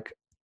 like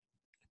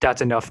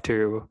that's enough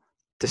to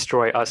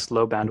destroy us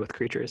low bandwidth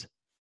creatures,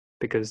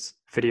 because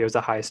video is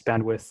the highest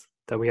bandwidth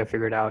that we have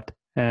figured out,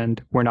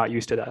 and we're not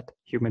used to that.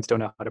 Humans don't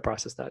know how to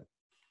process that.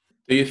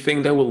 Do you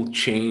think that will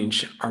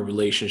change our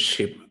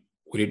relationship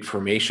with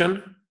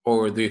information,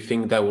 or do you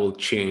think that will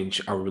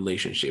change our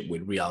relationship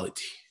with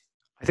reality?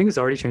 I think it's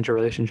already changed our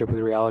relationship with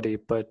reality,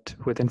 but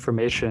with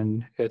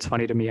information, it's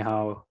funny to me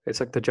how it's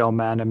like the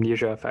Gell-Mann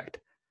amnesia effect,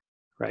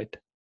 right?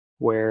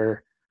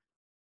 Where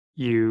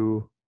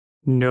you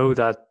know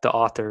that the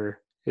author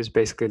is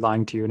basically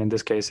lying to you. And in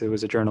this case, it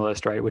was a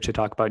journalist, right? Which you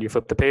talk about, you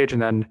flip the page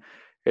and then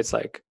it's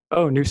like,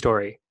 oh, new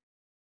story.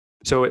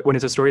 So when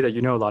it's a story that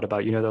you know a lot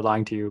about, you know they're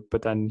lying to you,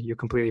 but then you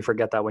completely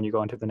forget that when you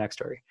go on to the next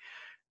story.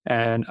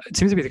 And it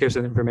seems to be the case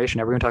with information.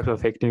 Everyone talks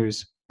about fake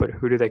news, but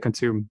who do they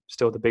consume?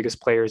 Still the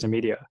biggest players in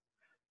media.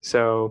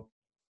 So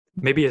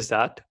maybe it's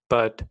that,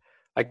 but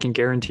I can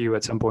guarantee you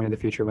at some point in the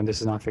future when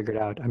this is not figured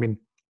out, I mean,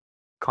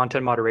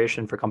 content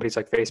moderation for companies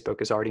like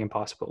Facebook is already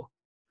impossible.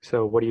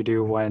 So what do you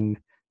do when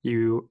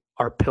you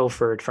are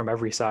pilfered from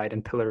every side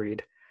and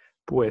pilloried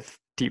with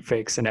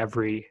deepfakes in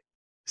every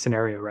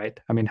scenario, right?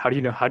 I mean, how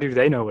do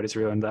they know what is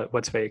real and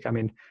what's fake? I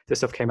mean, this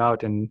stuff came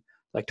out in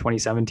like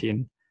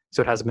 2017,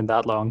 so it hasn't been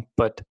that long,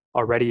 but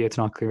already it's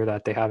not clear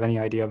that they have any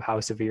idea of how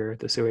severe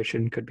the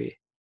situation could be.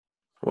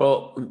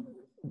 Well,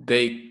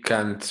 they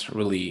can't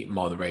really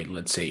moderate,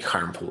 let's say,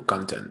 harmful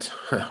content.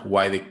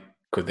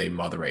 Could they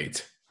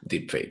moderate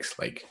deepfakes?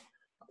 Like,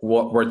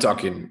 what we're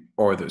talking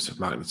orders of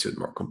magnitude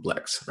more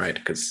complex, right?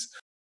 Because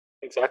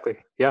Exactly.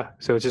 Yeah.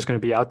 So it's just going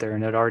to be out there,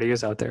 and it already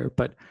is out there.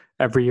 But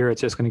every year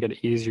it's just going to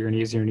get easier and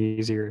easier and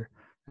easier.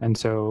 And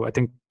so I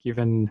think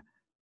even,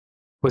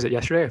 was it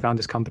yesterday? I found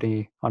this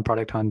company on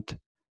Product Hunt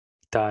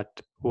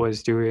that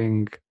was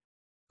doing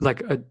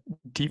like a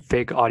deep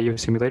fake audio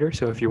simulator.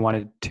 So if you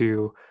wanted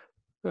to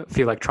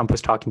feel like Trump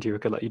was talking to you,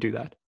 it could let you do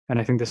that. And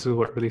I think this is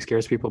what really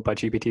scares people about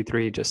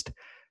GPT-3, just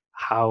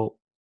how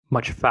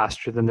much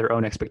faster than their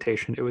own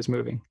expectation it was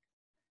moving.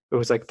 It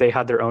was like they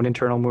had their own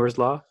internal Moore's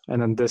law,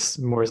 and then this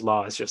Moore's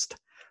law is just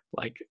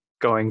like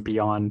going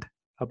beyond,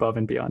 above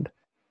and beyond.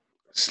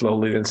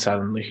 slowly then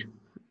suddenly.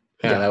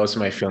 Yeah, that was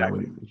my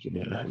feeling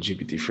Exactly. with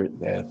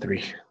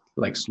GPT-3,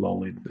 like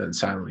slowly then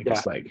suddenly. Yeah.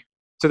 It's like,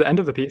 So the end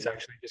of the piece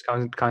actually just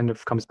kind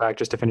of comes back,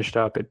 just to finish it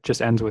up. It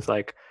just ends with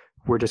like,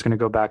 we're just going to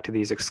go back to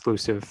these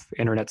exclusive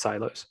internet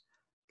silos.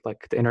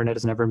 Like the internet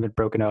has never been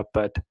broken up,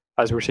 but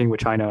as we're seeing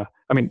with China,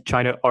 I mean,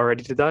 China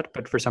already did that,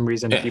 but for some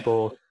reason yeah.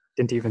 people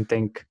didn't even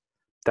think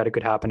that it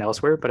could happen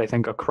elsewhere. But I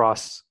think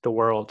across the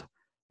world,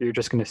 you're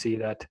just going to see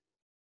that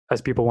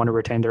as people want to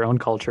retain their own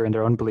culture and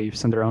their own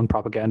beliefs and their own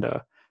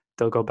propaganda,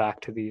 they'll go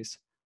back to these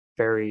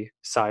very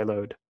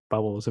siloed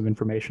bubbles of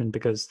information,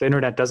 because the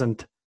internet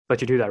doesn't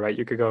let you do that, right?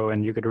 You could go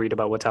and you could read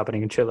about what's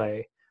happening in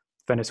Chile,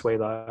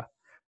 Venezuela,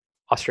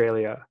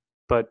 Australia,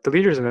 but the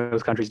leaders in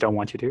those countries don't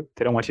want you to.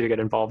 They don't want you to get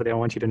involved. They don't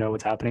want you to know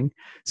what's happening.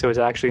 So it's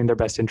actually in their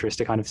best interest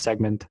to kind of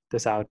segment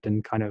this out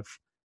and kind of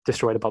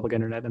destroy the public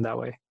internet in that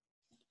way.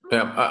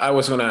 Yeah, I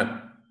was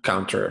gonna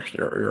counter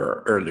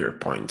your earlier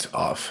point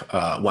of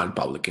one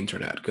public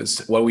internet,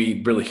 because what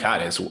we really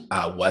had is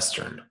a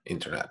Western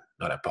internet,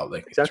 not a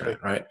public Exactly.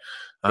 internet, right?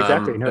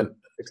 Exactly. No, And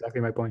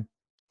exactly my point.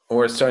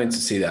 we're starting to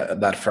see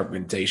that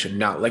fragmentation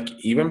now. Like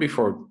even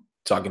before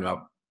talking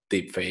about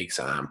deep fakes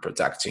and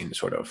protecting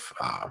sort of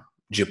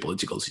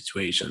geopolitical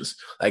situations,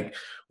 like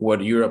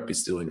what Europe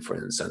is doing, for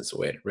instance,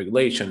 with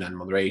regulation and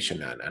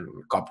moderation and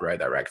copyright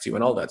directive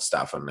and all that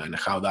stuff, and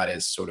how that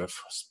is sort of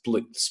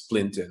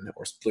splitting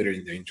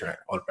the internet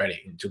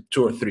already into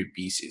two or three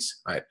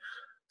pieces, right?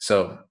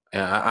 So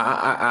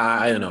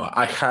I don't know.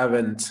 I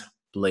haven't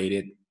played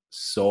it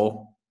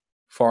so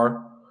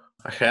far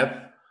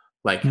ahead.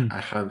 Like Hmm. I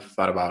haven't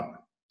thought about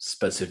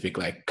specific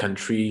like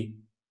country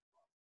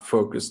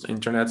focused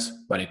internets,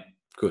 but it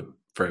could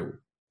very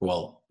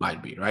well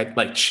might be, right?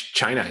 Like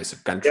China is a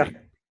Yeah. country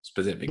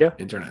specific Yeah.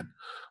 internet.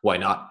 Why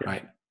not, Yeah.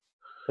 right?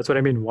 That's what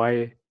I mean.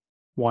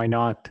 Why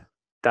not?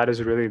 That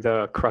is really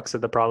the crux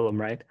of the problem,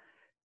 right?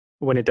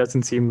 When it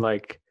doesn't seem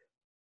like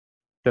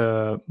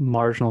the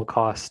marginal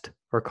cost,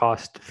 or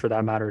cost for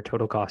that matter,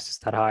 total cost is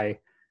that high,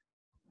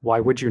 why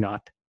would you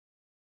not?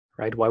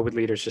 Right? Why would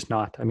leaders just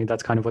not? I mean,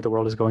 that's kind of what the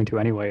world is going to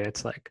anyway.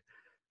 It's like,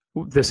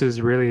 this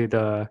is really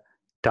the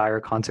dire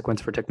consequence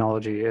for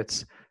technology.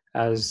 It's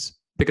as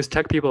because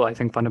tech people, I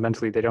think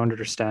fundamentally, they don't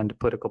understand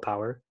political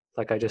power.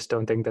 Like, I just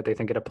don't think that they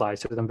think it applies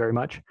to them very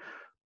much.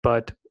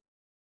 But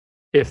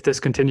if this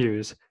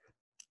continues,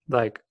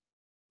 like,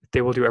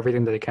 they will do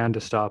everything that they can to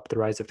stop the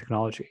rise of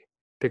technology,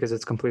 because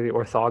it's completely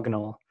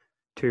orthogonal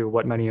to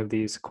what many of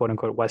these quote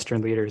unquote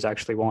Western leaders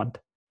actually want,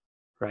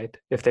 right?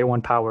 If they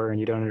want power and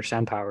you don't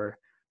understand power,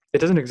 it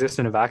doesn't exist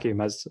in a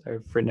vacuum, as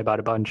I've written about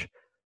a bunch.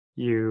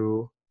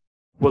 You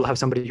will have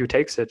somebody who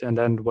takes it, and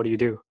then what do you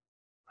do?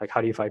 Like,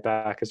 how do you fight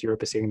back, as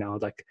Europe is seeing now?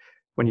 Like,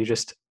 when you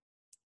just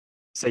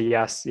say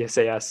yes, yes,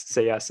 say yes,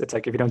 say yes. It's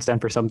like if you don't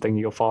stand for something,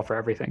 you'll fall for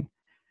everything.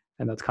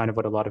 And that's kind of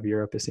what a lot of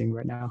Europe is seeing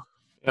right now.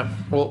 Yeah.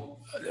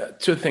 Well,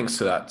 two things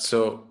to that.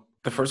 So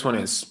the first one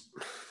is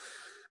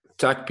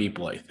tech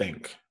people, I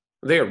think.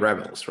 They are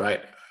rebels,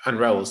 right? And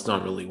rebels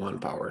don't really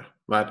want power.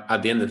 But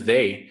at the end of the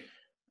day,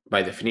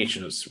 by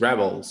definition, as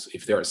rebels,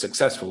 if they are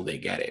successful, they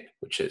get it,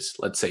 which is,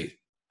 let's say,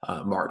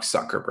 Mark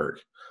Zuckerberg.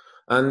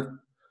 And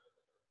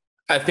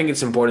I think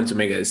it's important to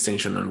make a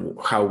distinction on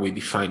how we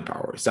define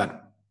power. Is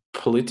that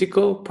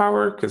political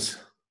power? Because,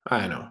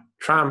 I don't know,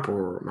 Trump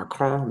or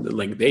Macron,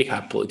 like they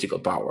have political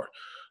power.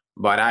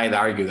 But I'd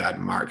argue that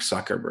Mark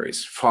Zuckerberg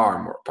is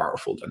far more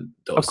powerful than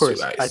Of those two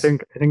course, I guys.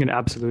 think in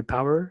absolute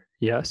power,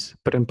 yes,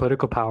 but in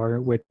political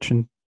power, which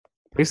in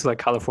places like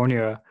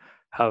California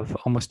have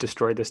almost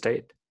destroyed the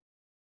state,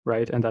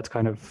 right? And that's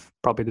kind of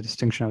probably the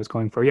distinction I was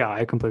going for. Yeah,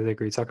 I completely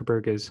agree.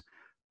 Zuckerberg is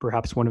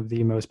perhaps one of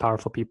the most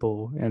powerful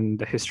people in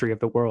the history of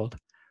the world.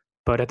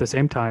 But at the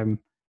same time,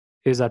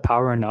 is that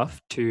power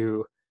enough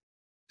to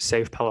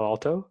save Palo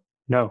Alto?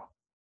 No,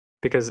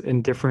 because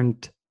in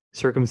different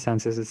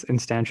circumstances, it's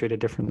instantiated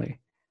differently,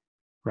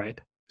 right?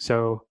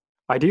 So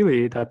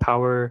ideally, that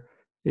power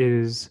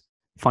is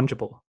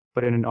fungible.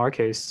 But in our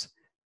case,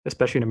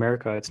 especially in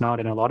America, it's not.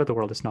 In a lot of the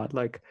world, it's not.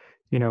 Like,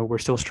 we're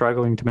still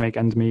struggling to make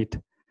ends meet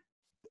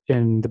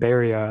in the Bay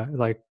Area.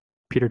 Like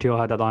Peter Thiel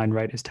had that line,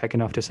 right? Is tech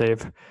enough to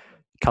save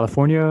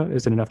California?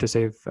 Is it enough to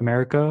save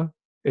America?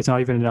 It's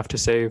not even enough to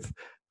save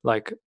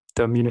like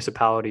the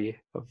municipality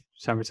of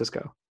San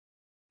Francisco.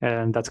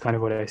 And that's kind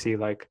of what I see.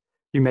 Like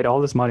you made all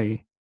this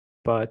money,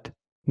 but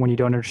when you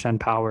don't understand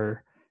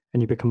power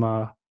and you become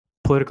a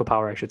political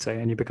power, I should say,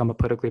 and you become a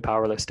politically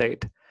powerless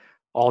state,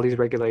 all these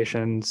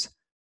regulations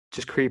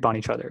just creep on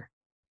each other.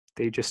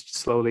 They just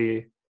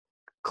slowly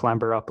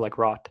clamber up like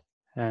rot.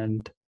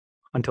 And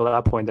until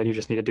that point, then you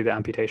just need to do the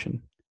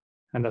amputation.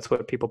 And that's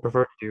what people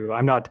prefer to do.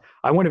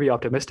 I want to be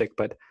optimistic,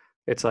 but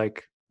it's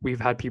like we've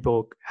had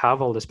people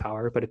have all this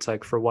power, but it's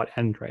like for what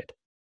end, right?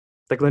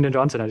 Like Lyndon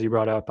Johnson, as you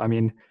brought up, I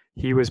mean,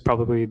 he was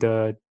probably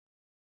the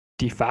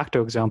de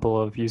facto example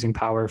of using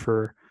power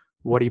for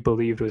what he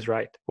believed was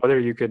right. Whether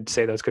you could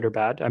say that's good or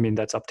bad, I mean,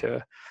 that's up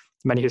to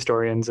many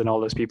historians and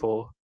all those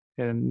people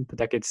in the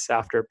decades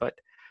after. But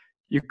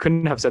you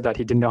couldn't have said that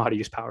he didn't know how to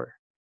use power,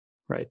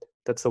 right?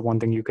 That's the one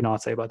thing you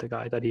cannot say about the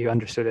guy, that he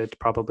understood it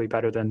probably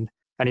better than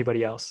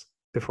anybody else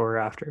before or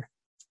after.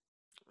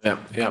 Yeah,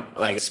 yeah.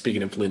 Like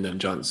speaking of Lyndon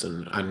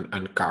Johnson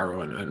and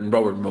Caro and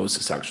Robert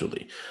Moses,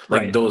 actually,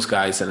 like Right. those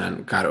guys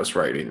and Caro's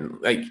writing,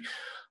 like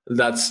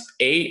that's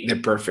the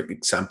perfect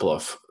example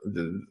of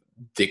the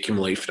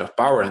accumulation of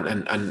power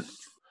and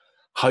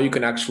how you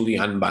can actually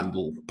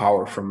unbundle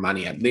power from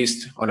money, at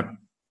least on a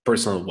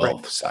personal Right.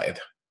 wealth side.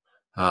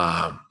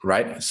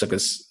 Right? So,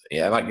 because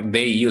like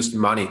they used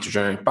money to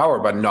generate power,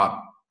 but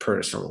not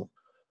personal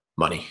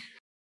money.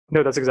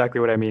 No, that's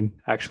exactly what I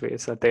mean, actually.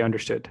 It's that they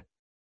understood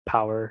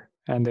power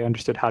and they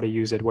understood how to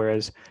use it.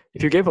 Whereas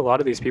if you gave a lot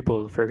of these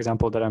people, for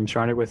example, that I'm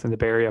surrounded with in the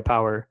Bay Area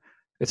power,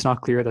 it's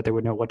not clear that they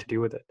would know what to do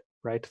with it,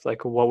 right?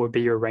 Like what would be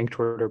your ranked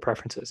order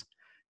preferences?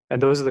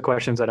 And those are the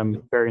questions that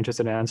I'm very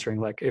interested in answering.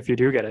 Like if you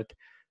do get it,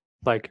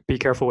 like be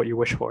careful what you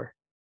wish for,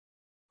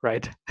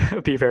 right?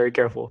 Be very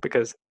careful,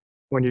 because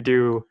when you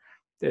do,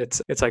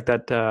 it's like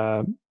that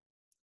the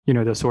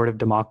sword of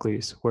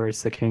Damocles, where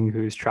it's the king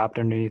who's trapped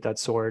underneath that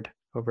sword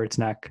over its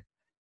neck.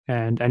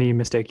 And any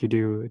mistake you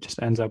do, it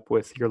just ends up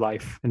with your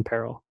life in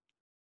peril.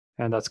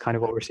 And that's kind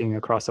of what we're seeing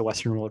across the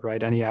Western world,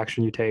 right? Any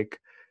action you take,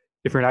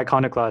 if you're an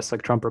iconoclast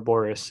like Trump or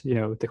Boris,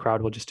 the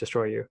crowd will just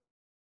destroy you.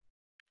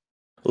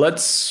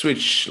 Let's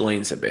switch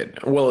lanes a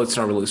bit. Well, it's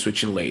not really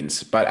switching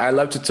lanes, but I'd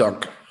love to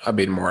talk a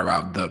bit more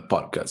about the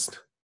podcast,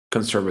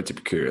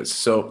 Conservative Curious.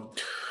 So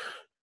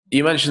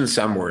you mentioned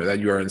somewhere that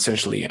you are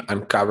essentially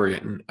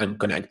uncovering and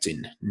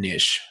connecting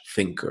niche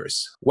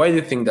thinkers. Why do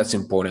you think that's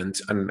important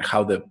and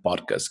how the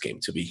podcast came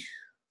to be?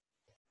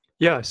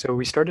 Yeah, so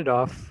we started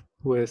off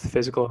with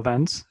physical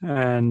events,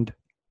 and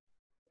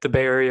the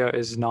Bay Area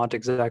is not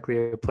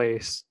exactly a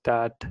place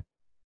that,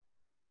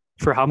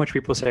 for how much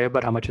people say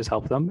about how much has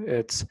helped them,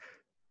 it's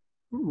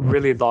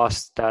really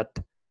lost that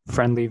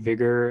friendly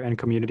vigor and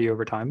community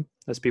over time,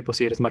 as people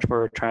see it as much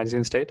more a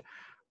transient state.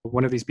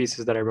 One of these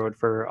pieces that I wrote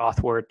for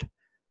Authwart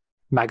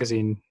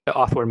magazine,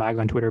 Authwart Mag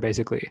on Twitter,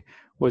 basically,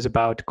 was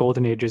about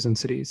golden ages in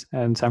cities.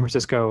 And San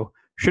Francisco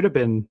should have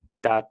been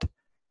that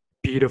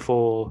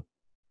beautiful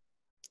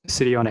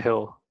city on a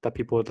hill that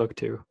people would look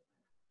to.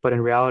 But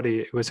in reality,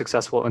 it was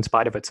successful in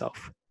spite of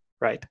itself,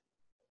 right?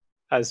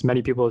 As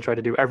many people tried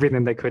to do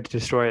everything they could to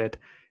destroy it,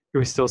 it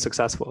was still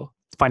successful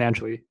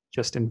financially,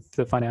 just in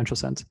the financial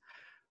sense.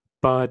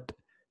 But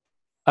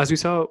as we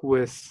saw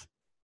with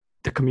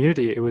the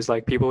community, it was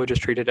like people would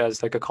just treat it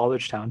as like a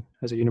college town,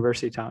 as a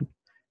university town,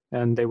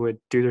 and they would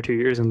do their 2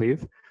 years and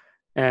leave.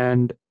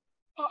 And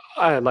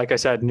I, like I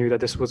said, knew that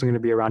this wasn't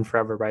going to be around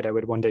forever, right? I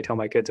would one day tell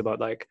my kids about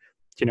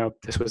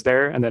this was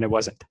there and then it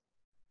wasn't.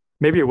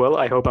 Maybe it will.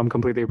 I hope I'm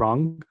completely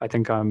wrong. I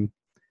think I'm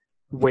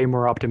way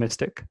more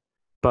optimistic.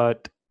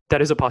 But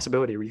that is a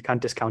possibility. You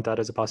can't discount that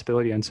as a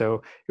possibility. And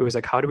so it was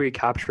like, how do we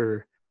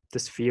capture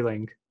this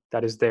feeling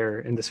that is there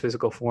in this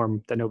physical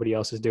form that nobody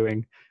else is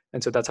doing?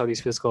 And so that's how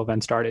these physical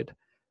events started.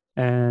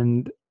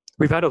 And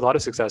we've had a lot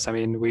of success. I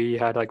mean, we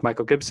had like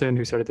Michael Gibson,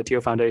 who started the Teal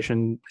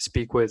Foundation,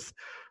 speak with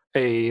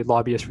a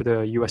lobbyist for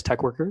the US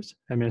Tech Workers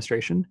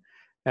Administration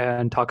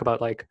and talk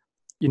about like,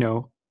 you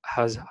know,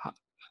 has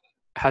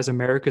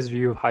America's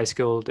view of high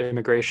skilled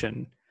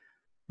immigration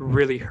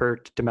really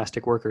hurt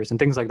domestic workers and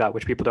things like that,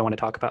 which people don't want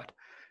to talk about.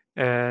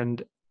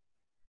 And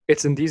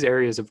it's in these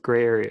areas of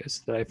gray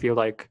areas that I feel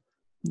like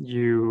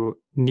you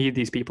need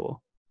these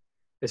people.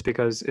 It's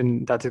because,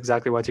 and that's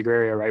exactly why it's a gray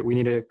area, right? We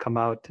need to come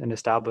out and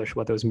establish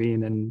what those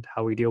mean and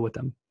how we deal with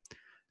them.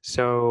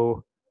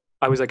 So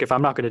I was like, if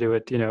I'm not going to do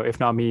it, you know, if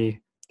not me,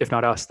 if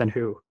not us, then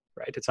who,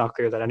 right? It's not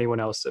clear that anyone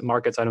else,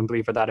 markets, I don't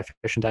believe are that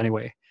efficient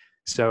anyway.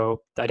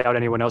 So I doubt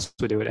anyone else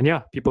would do it. And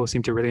yeah, people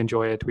seem to really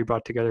enjoy it. We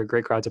brought together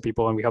great crowds of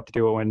people, and we hope to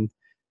do it when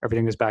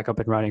everything is back up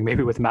and running,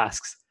 maybe with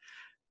masks,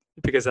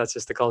 because that's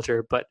just the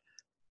culture. But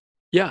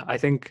yeah, I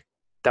think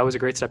that was a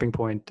great stepping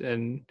point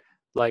in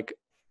like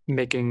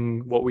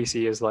making what we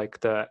see as like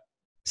the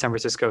San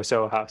Francisco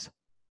Soho House.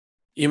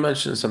 You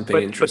mentioned something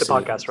interesting.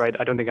 But the podcast, right?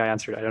 I don't think I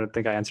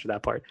answered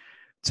that part.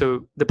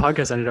 So the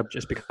podcast ended up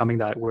just becoming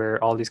that,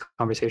 where all these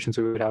conversations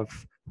we would have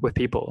with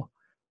people,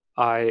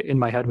 I in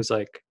my head was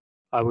like,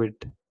 I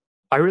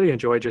really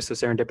enjoy just the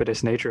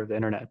serendipitous nature of the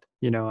internet.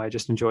 You know, I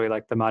just enjoy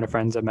like the amount of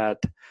friends I met.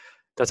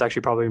 That's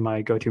actually probably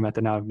my go-to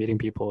method now of meeting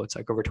people. It's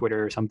like over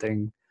Twitter or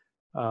something.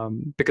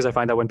 Because I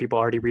find that when people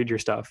already read your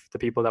stuff, the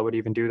people that would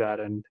even do that,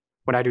 and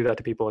when I do that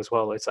to people as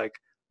well, it's like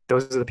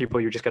those are the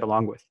people you just get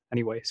along with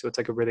anyway. So it's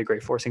like a really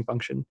great forcing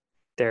function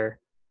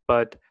there.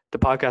 But the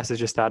podcast is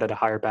just that at a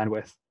higher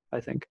bandwidth, I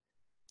think,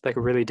 like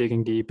really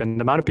digging deep. And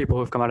the amount of people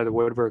who have come out of the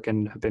woodwork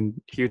and have been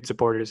huge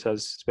supporters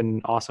has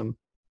been awesome.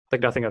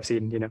 Like nothing I've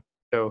seen, you know.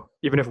 So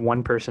even if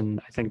one person,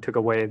 I think, took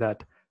away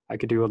that I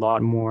could do a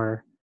lot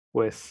more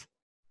with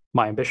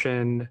my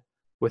ambition,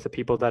 with the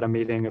people that I'm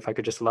meeting, if I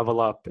could just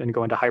level up and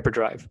go into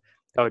hyperdrive,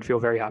 I would feel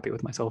very happy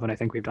with myself. And I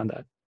think we've done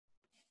that.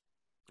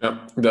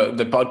 Yeah,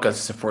 the podcast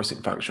is a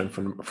forcing function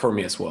for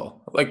me as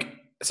well. Like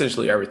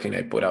essentially everything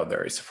I put out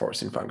there is a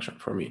forcing function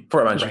for me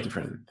for a bunch of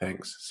different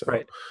things. So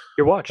right,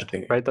 you're watched,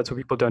 right? That's what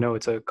people don't know.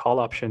 It's a call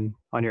option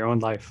on your own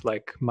life.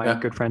 Like my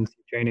good friend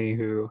Janie,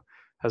 who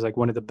has like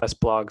one of the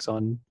best blogs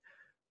on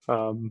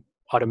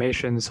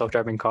automation,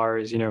 self-driving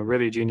cars. You know,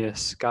 really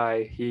genius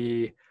guy.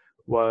 He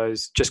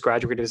was just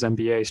graduated his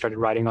MBA, started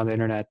writing on the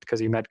internet because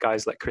he met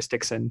guys like Chris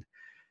Dixon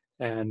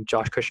and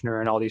Josh Kushner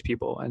and all these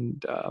people.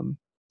 And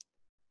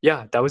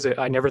yeah, that was it.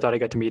 I never thought I'd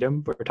get to meet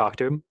him or talk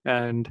to him.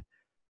 And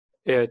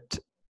it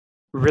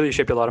really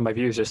shaped a lot of my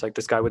views. Just like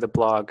this guy with a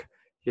blog,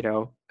 you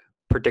know,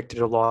 predicted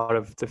a lot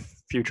of the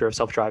future of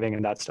self-driving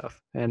and that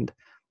stuff. And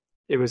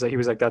he was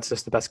like, that's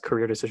just the best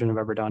career decision I've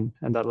ever done.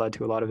 And that led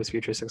to a lot of his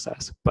future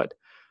success. But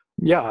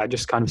yeah, I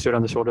just kind of stood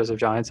on the shoulders of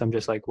giants. I'm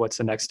just like, what's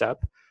the next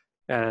step?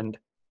 And,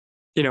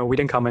 you know, we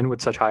didn't come in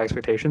with such high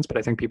expectations, but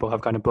I think people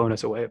have kind of blown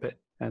us away a bit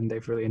and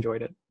they've really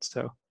enjoyed it.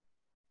 So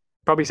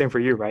probably same for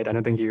you, right? I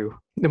don't think you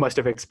must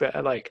have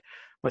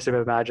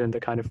imagined the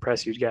kind of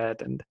press you'd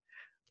get. And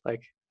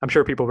like, I'm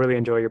sure people really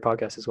enjoy your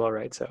podcast as well,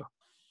 right? So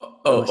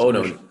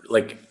no,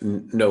 like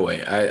no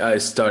way. I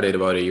started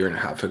about 1.5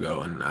 years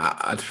ago, and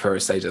at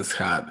first I just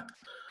had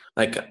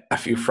like a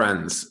few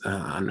friends,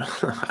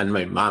 and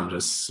my mom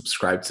just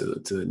subscribed to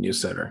the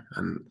newsletter,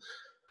 and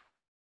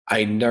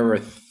I never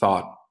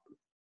thought.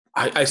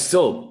 I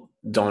still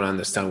don't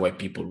understand why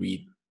people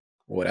read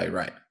what I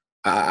write.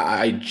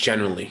 I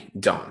genuinely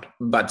don't,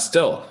 but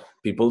still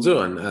people do,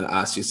 and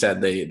as you said,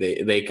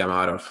 they come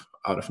out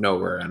of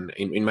nowhere, and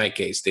in my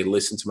case, they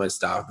listen to my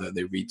stuff,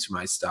 they read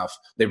my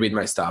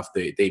stuff,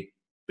 they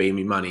pay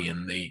me money,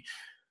 and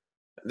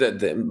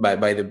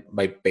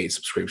by paid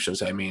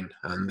subscriptions, I mean,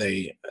 and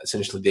they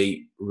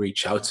essentially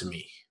reach out to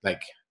me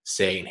like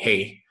saying,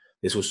 hey,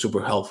 this was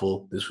super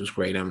helpful, this was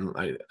great.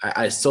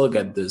 I still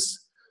get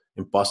this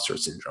imposter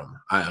syndrome.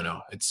 I don't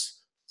know,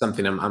 it's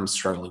something I'm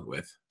struggling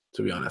with,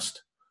 to be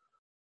honest.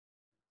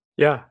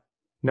 Yeah,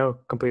 no,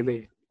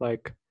 completely.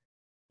 Like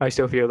I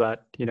still feel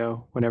that, you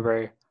know,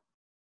 whenever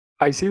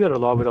I see that a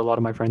lot with a lot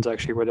of my friends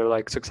actually, where they're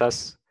like,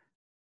 success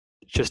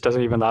just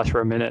doesn't even last for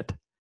a minute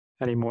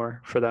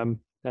anymore for them.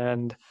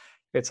 And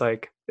it's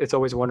like, it's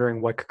always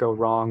wondering what could go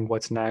wrong,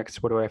 what's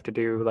next, what do I have to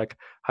do? Like,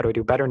 how do I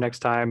do better next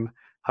time?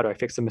 How do I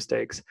fix the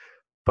mistakes?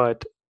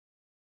 But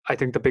I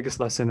think the biggest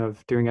lesson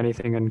of doing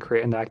anything and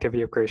creating the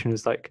activity of creation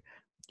is like,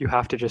 you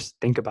have to just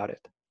think about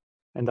it.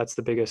 And that's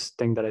the biggest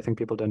thing that I think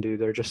people don't do.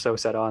 They're just so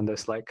set on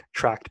this like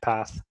tracked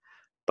path.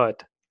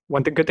 But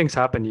when the good things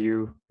happen,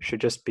 you should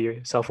just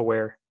be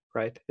self-aware,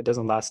 right? It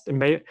doesn't last.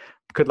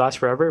 Could last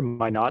forever, it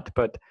might not,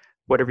 but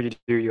whatever you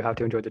do, you have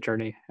to enjoy the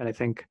journey. And I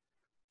think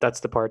that's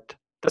the part.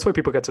 That's why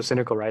people get so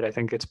cynical, right? I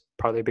think it's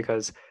partly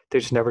because they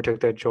just never took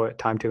the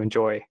time to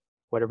enjoy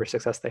whatever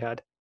success they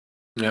had.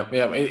 Yeah.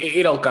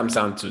 It all comes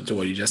down to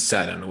what you just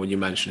said and what you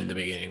mentioned in the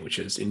beginning, which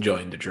is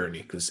enjoying the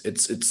journey, because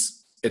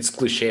it's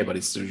cliche, but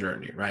it's the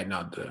journey, right?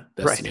 Not the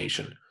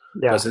destination.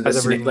 Yeah, because the as I'm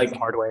destination, reading this the like,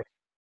 hard way.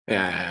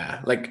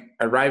 yeah, like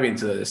arriving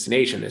to the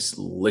destination is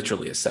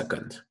literally a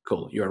second.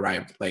 Cool, you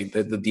arrived. Like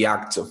the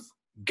act of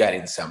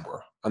getting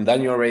somewhere, and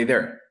then you're already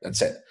there.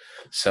 That's it.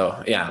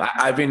 So yeah,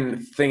 I've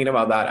been thinking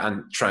about that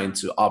and trying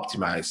to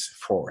optimize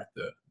for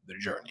the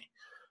journey.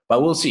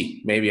 But we'll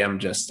see. Maybe I'm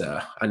just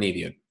an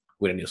idiot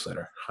with a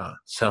newsletter. Huh?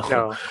 So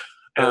No,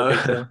 I don't think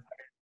uh, so.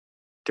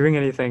 Doing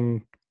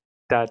anything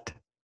that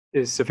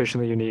is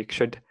sufficiently unique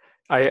should.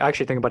 I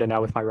actually think about it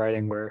now with my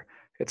writing, where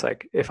it's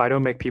like if I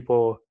don't make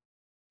people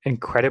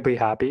incredibly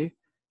happy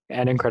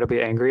and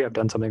incredibly angry, I've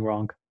done something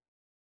wrong.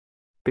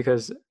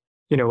 Because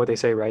you know what they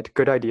say, right?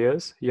 Good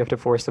ideas, you have to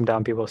force them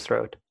down people's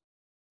throat.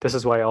 This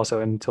is why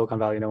also in Silicon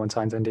Valley, no one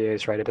signs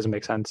NDAs, right? It doesn't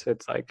make sense.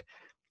 It's like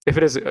if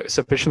it is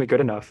sufficiently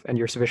good enough and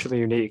you're sufficiently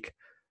unique,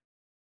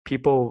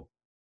 people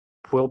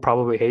will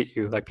probably hate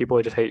you. Like people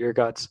will just hate your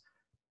guts,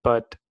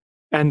 but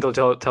and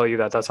they'll tell you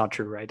that that's not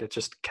true, right? It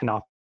just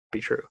cannot be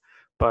true.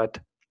 But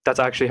that's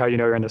actually how you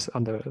know you're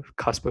on the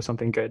cusp of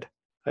something good.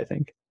 I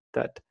think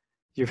that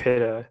you've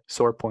hit a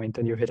sore point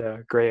and you've hit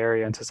a gray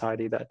area in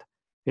society that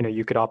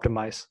you could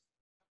optimize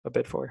a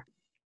bit for.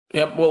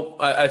 yeah, well,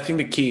 I think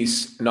the key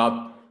is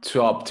not to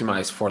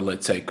optimize for,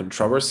 let's say,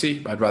 controversy,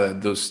 but rather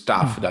do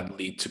stuff that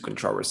lead to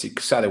controversy.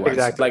 Because otherwise,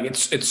 Exactly. like,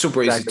 it's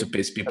super easy Exactly. to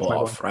piss That's people my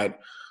point. off, right?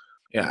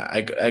 Yeah,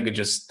 I could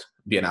just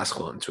be an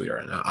asshole on Twitter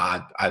and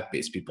I'd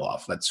piss people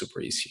off. That's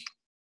super easy.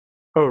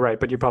 Oh, right.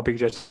 But you probably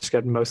just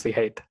get mostly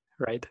hate,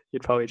 right?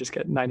 You'd probably just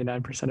get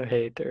 99% of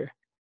hate or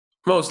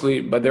Mostly,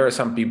 but there are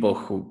some people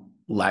who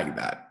like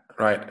that,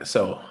 right?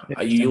 So you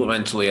interesting.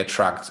 eventually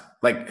attract,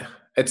 like,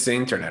 it's the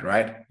internet,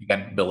 right? You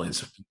got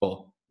billions of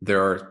people.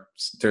 I'm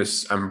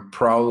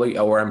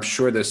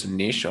sure there's a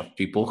niche of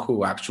people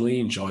who actually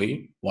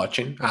enjoy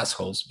watching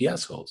assholes be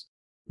assholes.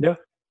 Yeah,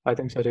 I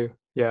think so too.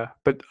 Yeah.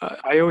 But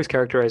I always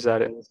characterize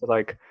that as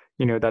like,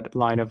 that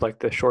line of like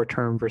the short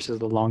term versus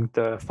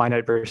the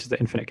finite versus the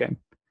infinite game,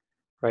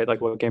 right?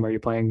 Like what game are you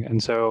playing?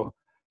 And so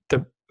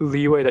the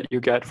leeway that you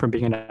get from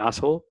being an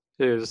asshole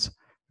is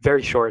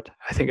very short,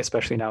 I think,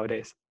 especially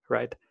nowadays,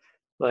 right?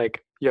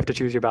 Like you have to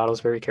choose your battles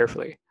very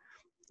carefully.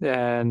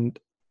 And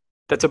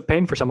that's a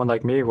pain for someone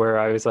like me where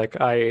I was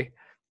like, I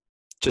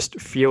just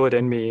feel it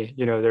in me.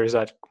 There's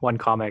that one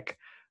comic,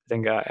 I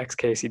think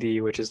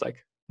XKCD, which is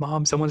like,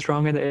 Mom, someone's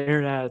wrong on the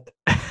internet.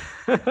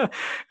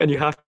 And you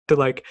have to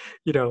like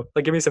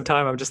give me some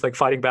time. I'm just like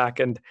fighting back.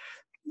 And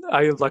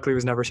I luckily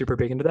was never super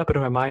big into that. But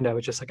in my mind, I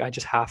was just like, I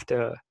just have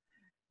to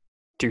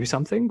do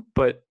something.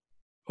 But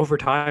over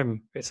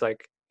time, it's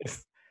like,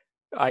 if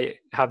I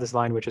have this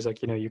line, which is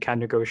like, you can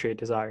negotiate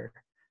desire.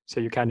 So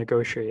you can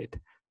negotiate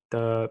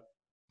the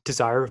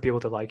desire of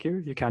people to like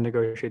you. You can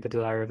negotiate the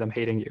desire of them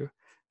hating you.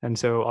 And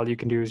so all you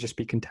can do is just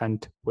be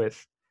content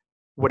with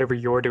whatever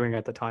you're doing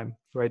at the time,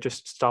 right?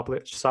 Just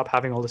stop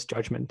having all this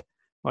judgment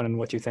on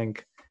what you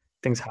think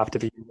things have to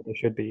be, what they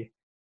should be.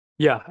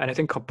 Yeah, and I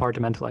think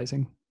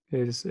compartmentalizing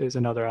is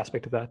another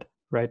aspect of that,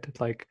 right?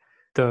 Like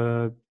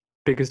the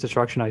biggest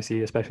destruction I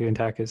see, especially in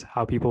tech, is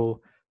how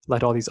people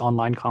let all these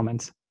online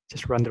comments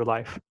just run their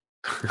life,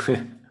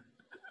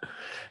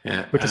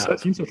 Yeah, which is it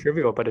seems so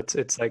trivial, but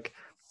it's like,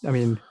 I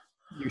mean,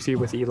 you see it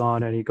with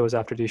Elon, and he goes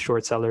after these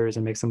short sellers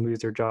and makes them lose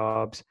their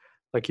jobs.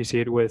 Like you see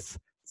it with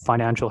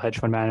financial hedge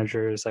fund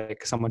managers.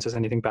 Like someone says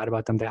anything bad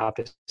about them, they have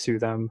to sue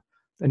them,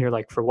 and you're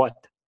like, for what?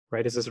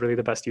 Right? Is this really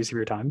the best use of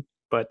your time?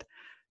 But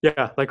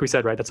yeah, like we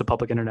said, right, that's a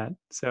public internet.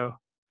 So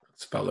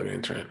it's public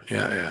internet.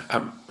 Yeah,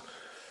 yeah.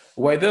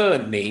 Why the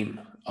name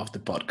of the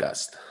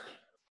podcast?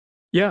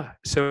 yeah,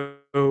 so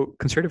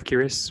Conservative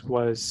Curious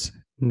was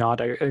not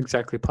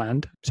exactly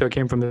planned. So it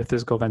came from the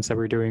physical events that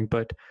we were doing,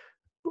 but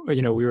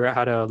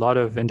had a lot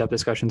of in-depth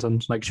discussions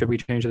on like should we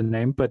change the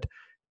name. But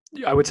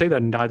I would say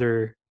that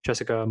neither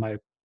Jessica, my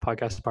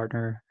podcast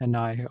partner, and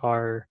I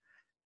are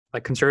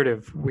like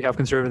conservative. We have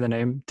conservative in the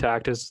name to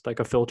act as like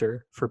a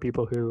filter for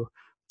people who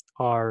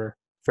are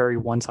very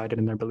one-sided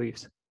in their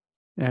beliefs.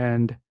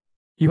 And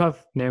you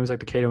have names like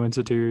the Cato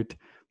Institute,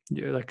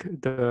 like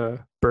the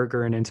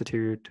Berger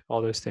Institute,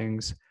 all those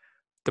things,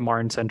 the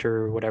Martin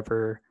Center,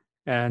 whatever,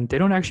 and they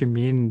don't actually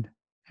mean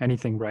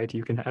anything, right?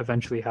 You can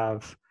eventually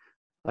have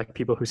like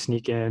people who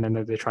sneak in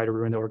and they try to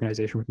ruin the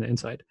organization from the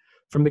inside.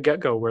 From the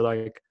get-go, we're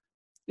like,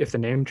 if the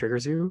name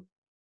triggers you,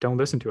 don't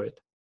listen to it.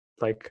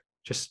 Like,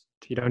 just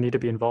you don't need to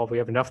be involved. We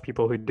have enough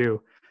people who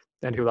do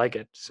and who like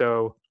it.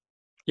 So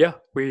yeah,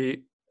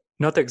 we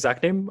not the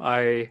exact name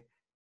I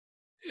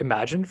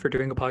imagined for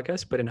doing a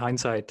podcast, but in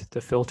hindsight,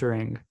 the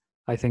filtering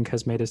I think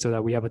has made it so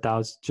that we have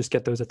just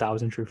get those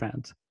 1,000 true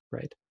fans,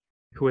 right?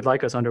 Who would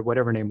like us under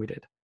whatever name we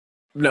did.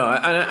 No,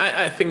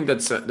 I think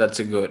that's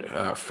a good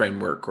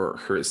framework or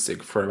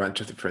heuristic for a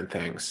bunch of different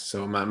things.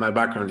 So my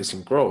background is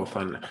in growth,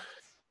 and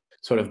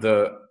sort of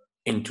the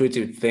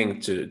intuitive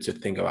thing to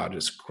think about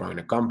just growing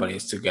a company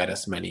is to get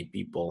as many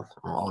people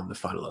on the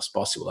funnel as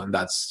possible, and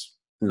that's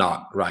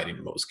not right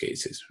in most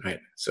cases, right?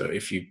 So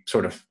if you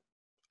sort of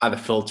add a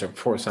filter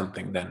for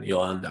something, then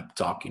you'll end up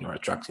talking or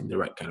attracting the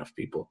right kind of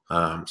people.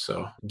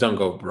 So don't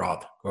go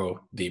broad,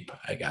 go deep,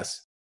 I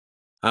guess.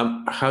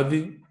 How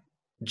did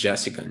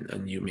Jessica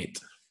and you meet?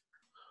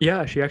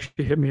 Yeah, she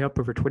actually hit me up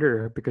over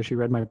Twitter because she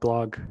read my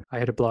blog. I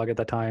had a blog at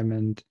that time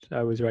and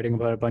I was writing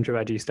about a bunch of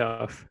edgy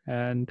stuff.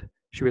 And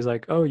she was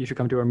like, "Oh, you should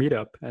come to our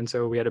meetup." And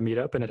so we had a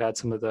meetup and it had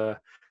some of the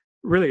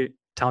really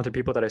talented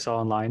people that I saw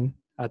online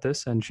at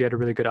this. And she had a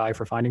really good eye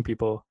for finding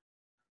people.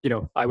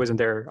 I wasn't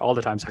there all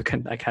the time, so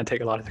I can't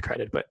take a lot of the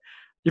credit. But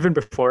even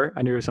before,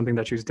 I knew it was something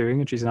that she was doing,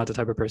 and she's not the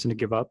type of person to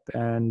give up.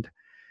 And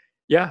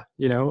yeah,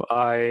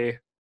 I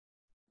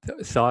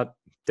thought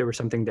there was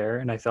something there,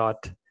 and I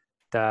thought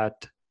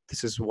that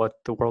this is what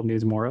the world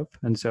needs more of.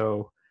 And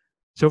so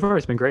far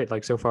it's been great.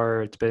 Like so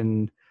far it's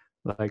been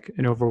like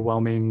an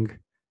overwhelming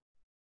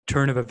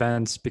turn of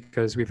events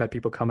because we've had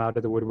people come out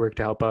of the woodwork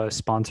to help us,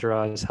 sponsor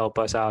us, help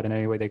us out in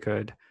any way they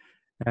could,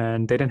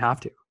 and they didn't have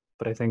to.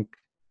 But I think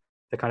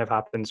that kind of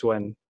happens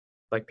when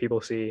like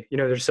people see,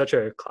 there's such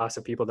a class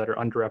of people that are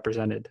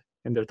underrepresented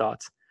in their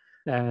thoughts,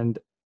 and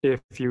if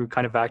you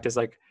kind of act as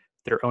like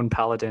their own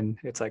paladin,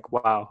 it's like,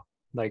 wow,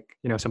 like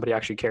somebody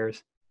actually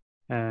cares.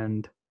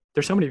 And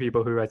there's so many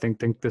people who I think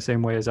the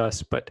same way as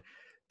us, but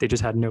they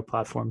just had no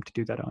platform to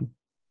do that on,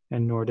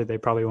 and nor did they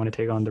probably want to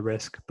take on the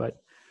risk.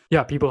 But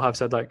yeah, people have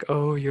said like,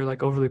 "Oh, you're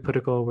like overly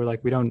political." We're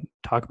like, we don't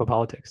talk about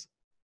politics.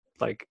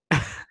 Like,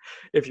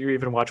 if you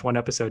even watch one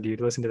episode,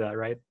 you'd listen to that,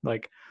 right?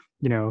 Like,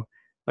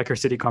 like our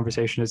city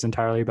conversation is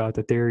entirely about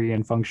the theory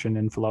and function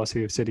and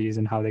philosophy of cities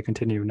and how they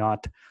continue,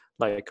 not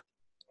like,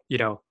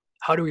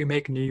 how do we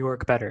make New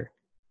York better,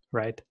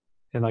 right?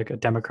 In like a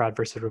Democrat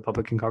versus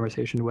Republican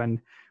conversation, when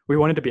we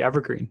wanted to be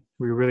evergreen.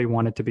 We really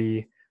wanted to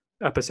be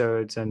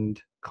episodes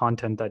and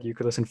content that you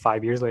could listen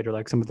 5 years later,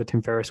 like some of the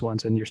Tim Ferriss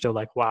ones, and you're still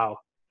like, wow,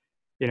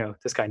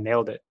 this guy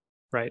nailed it,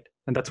 right?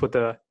 And that's what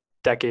the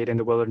decade in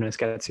the wilderness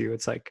gets you.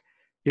 It's like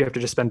you have to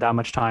just spend that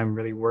much time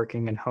really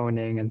working and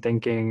honing and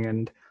thinking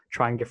and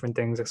trying different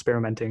things,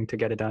 experimenting to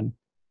get it done.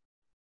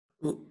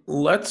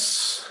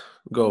 Let's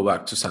go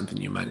back to something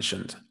you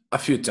mentioned a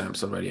few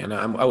times already, and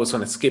I was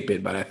going to skip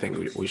it, but I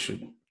think we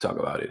should talk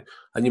about it.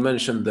 And you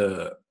mentioned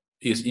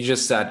you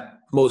just said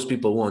most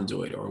people won't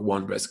do it or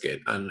won't risk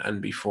it,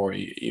 and before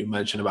you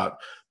mentioned about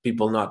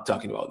people not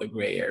talking about the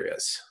gray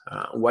areas.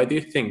 Why do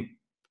you think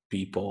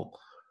people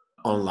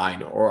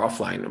online or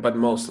offline, but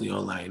mostly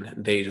online,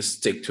 they just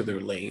stick to their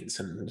lanes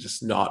and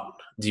just not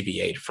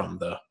deviate from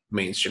the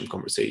mainstream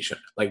conversation?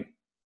 Like,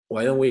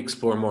 why don't we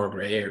explore more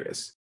gray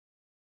areas?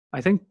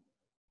 I think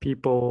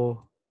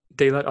people,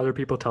 they let other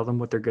people tell them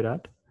what they're good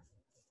at.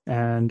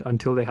 And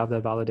until they have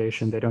that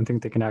validation, they don't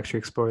think they can actually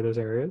explore those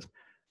areas.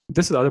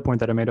 This is the other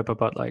point that I made up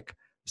about like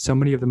so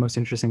many of the most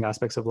interesting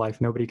aspects of life,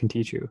 nobody can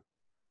teach you.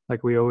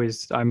 Like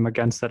I'm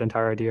against that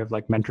entire idea of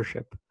like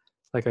mentorship.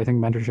 Like I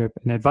think mentorship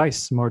and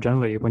advice more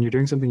generally, when you're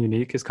doing something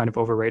unique, is kind of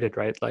overrated,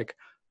 right? Like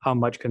how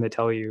much can they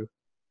tell you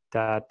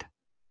that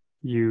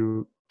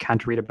you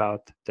can't read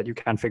about, that you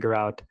can't figure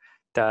out,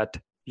 that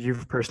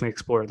you've personally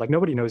explored? Like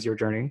nobody knows your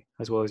journey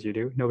as well as you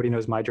do. Nobody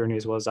knows my journey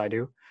as well as I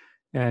do.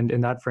 And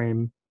in that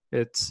frame,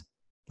 it's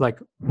like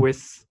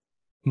with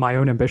my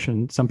own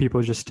ambition, some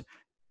people just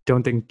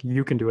don't think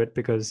you can do it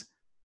because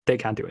they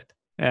can't do it.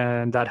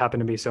 And that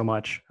happened to me so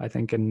much, I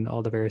think, in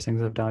all the various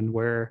things I've done,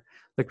 where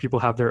like people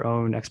have their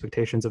own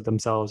expectations of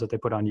themselves that they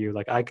put on you.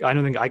 Like, I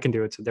don't think I can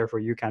do it, so therefore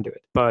you can't do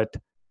it. But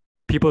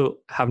people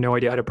have no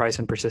idea how to price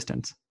in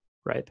persistence,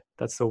 right?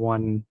 That's the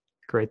one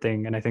great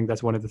thing. And I think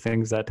that's one of the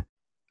things that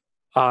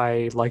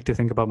I like to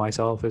think about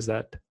myself, is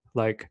that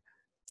like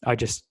I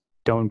just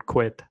don't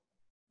quit.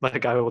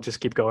 Like I will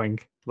just keep going.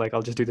 Like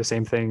I'll just do the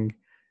same thing.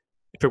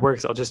 If it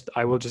works,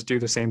 I will just do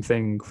the same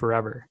thing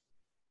forever,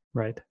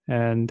 right?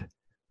 And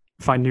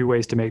find new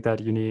ways to make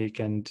that unique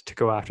and to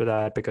go after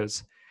that.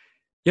 Because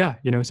yeah,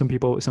 some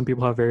people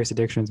have various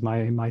addictions.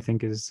 My thing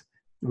is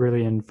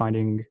really in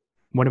finding,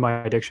 one of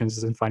my addictions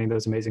is in finding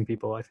those amazing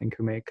people, I think,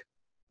 who make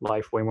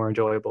life way more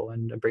enjoyable,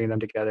 and bringing them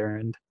together,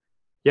 and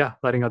yeah,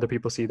 letting other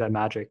people see that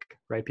magic,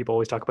 right? People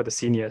always talk about the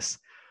genius,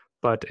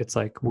 but it's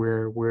like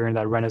we're in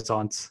that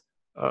renaissance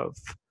of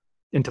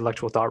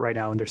intellectual thought right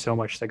now, and there's so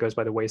much that goes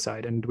by the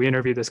wayside. And we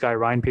interviewed this guy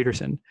Ryan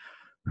Peterson,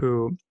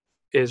 who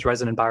is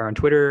resident buyer on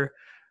Twitter,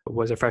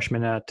 was a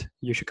freshman at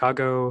U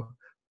Chicago.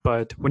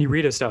 But when you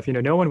read his stuff,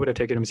 no one would have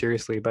taken him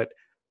seriously. But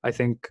I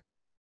think,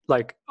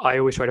 like, I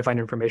always try to find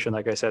information,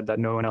 like I said, that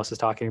no one else is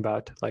talking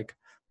about. Like,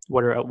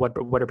 what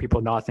are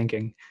people not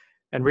thinking?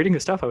 And reading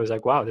his stuff, I was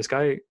like, wow, this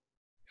guy,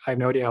 I have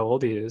no idea how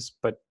old he is,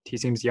 but he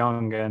seems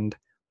young, and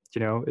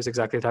is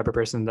exactly the type of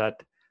person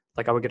that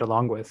like I would get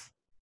along with.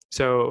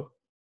 So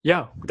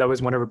yeah, that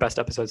was one of our best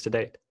episodes to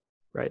date,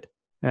 right?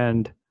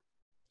 And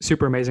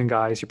super amazing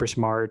guy, super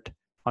smart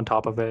on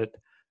top of it,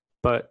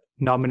 but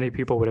not many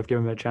people would have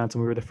given him a chance,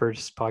 and we were the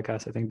first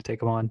podcast, I think, to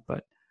take him on.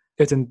 But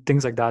it's in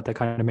things like that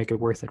kind of make it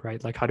worth it,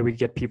 right? Like, how do we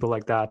get people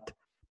like that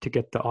to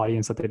get the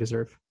audience that they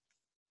deserve?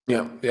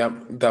 Yeah,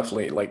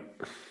 definitely.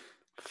 Like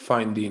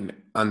finding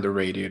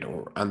underrated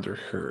or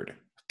underheard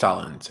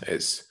talent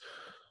is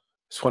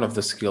one of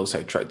the skills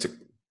I try to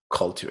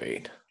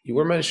cultivate. You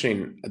were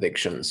mentioning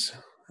addictions.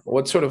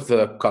 What's sort of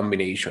the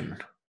combination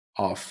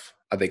of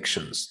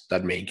addictions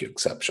that make you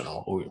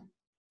exceptional? Or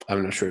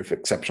I'm not sure if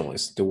exceptional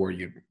is the word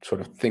you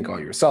sort of think of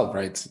yourself,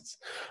 right?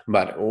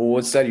 But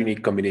what's that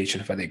unique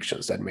combination of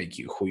addictions that make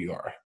you who you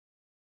are?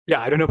 Yeah,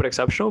 I don't know about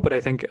exceptional, but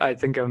I think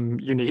I'm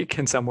unique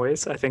in some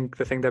ways. I think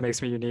the thing that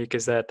makes me unique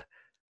is that,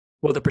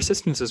 well, the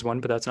persistence is one,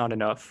 but that's not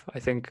enough. I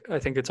think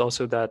it's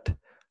also that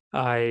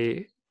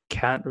I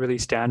can't really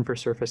stand for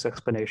surface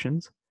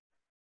explanations.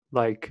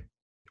 Like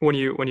when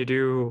you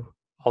do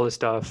all this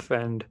stuff,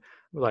 and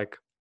like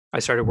I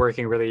started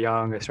working really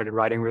young, I started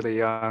writing really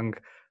young.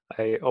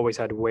 I always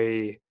had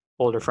way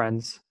older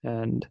friends,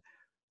 and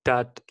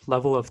that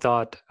level of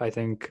thought, I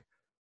think,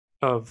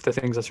 of the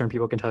things that certain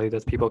people can tell you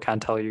that people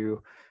can't tell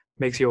you,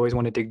 makes you always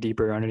want to dig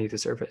deeper underneath the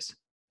surface.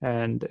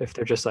 And if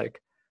they're just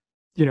like,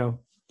 you know,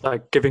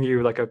 like giving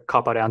you like a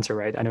cop out answer,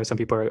 right? I know some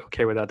people are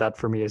okay with that. That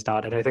for me is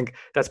not. And I think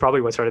that's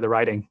probably what started the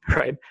writing,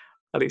 right?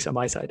 At least on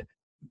my side.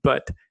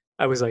 But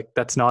I was like,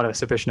 that's not a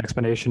sufficient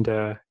explanation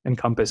to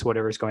encompass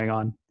whatever's going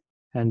on.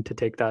 And to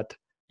take that,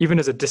 even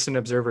as a distant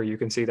observer, you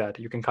can see that.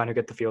 You can kind of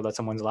get the feel that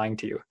someone's lying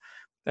to you.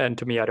 And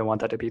to me, I don't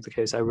want that to be the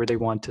case. I really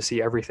want to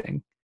see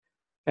everything.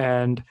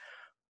 And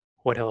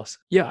what else?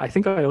 Yeah, I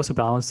think I also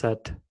balance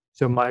that.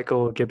 So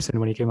Michael Gibson,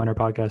 when he came on our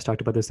podcast,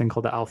 talked about this thing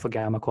called the alpha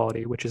gamma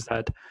quality, which is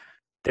that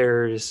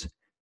there's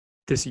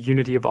this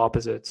unity of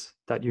opposites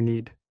that you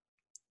need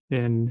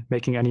in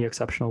making any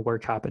exceptional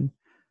work happen.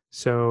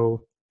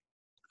 So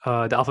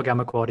the alpha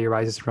gamma quality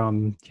arises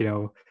from,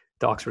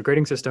 the Oxford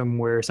grading system,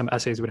 where some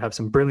essays would have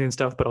some brilliant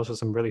stuff, but also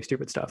some really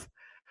stupid stuff.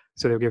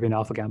 So they'll give you an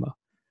alpha gamma.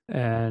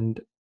 And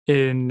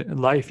in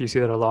life, you see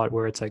that a lot,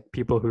 where it's like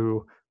people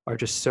who are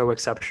just so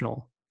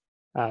exceptional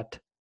at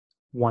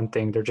one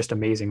thing, they're just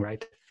amazing,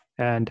 right?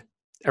 And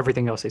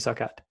everything else they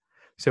suck at.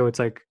 So it's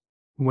like,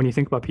 when you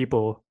think about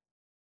people,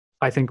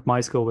 I think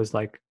my skill was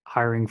like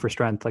hiring for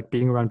strength, like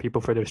being around people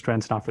for their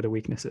strengths, not for their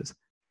weaknesses,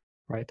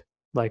 right?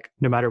 Like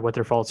no matter what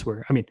their faults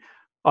were. I mean,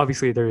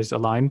 obviously there's a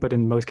line, but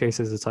in most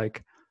cases, it's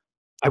like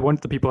I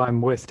want the people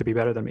I'm with to be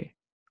better than me.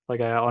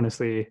 Like I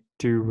honestly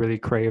do really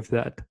crave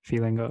that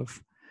feeling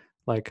of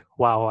like,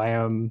 wow,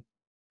 I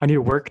need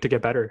to work to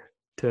get better,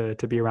 to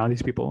be around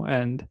these people.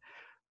 And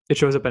it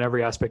shows up in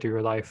every aspect of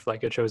your life.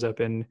 Like it shows up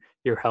in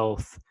your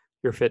health,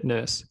 your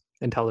fitness,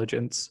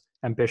 intelligence,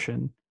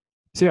 ambition.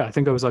 So yeah, I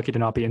think I was lucky to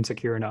not be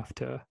insecure enough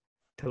to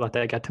let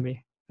that get to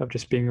me, of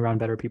just being around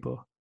better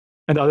people.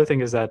 And the other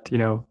thing is that,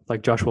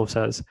 like Josh Wolf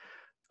says,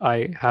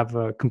 I have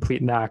a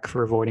complete knack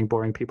for avoiding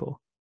boring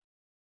people.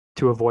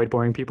 To avoid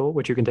boring people,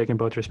 which you can take in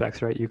both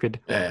respects, right? You could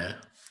Yeah.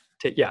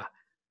 take, yeah.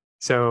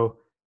 So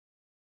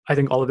I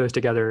think all of those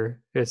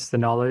together, it's the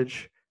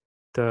knowledge,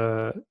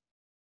 the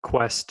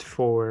quest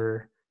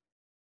for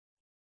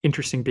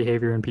interesting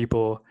behavior in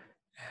people,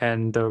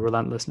 and the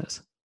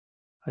relentlessness,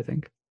 I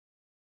think.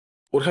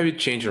 What have you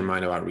changed your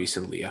mind about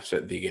recently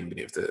after digging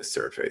beneath the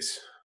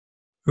surface?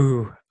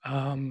 Ooh,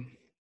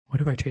 what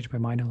have I changed my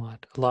mind a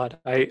lot? A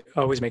lot. I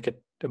always make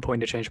it a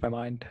point to change my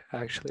mind,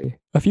 actually.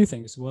 A few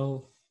things.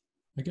 Well,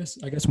 I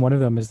guess one of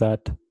them is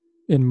that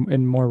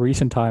in more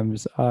recent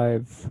times,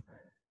 I've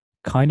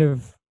kind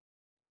of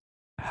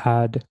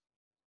had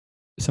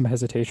some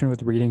hesitation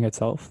with reading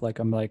itself. Like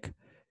I'm like,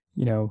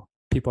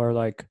 people are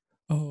like,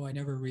 "Oh, I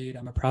never read.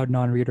 I'm a proud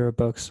non-reader of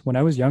books." When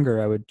I was younger,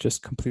 I would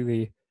just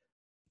completely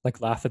like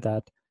laugh at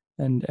that.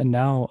 And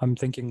now I'm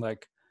thinking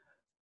like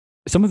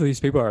some of these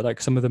people are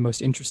like some of the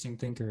most interesting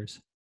thinkers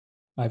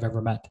I've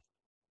ever met.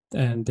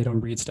 And they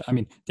don't read stuff. I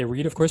mean, they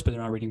read, of course, but they're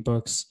not reading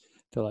books.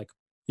 They're like,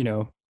 you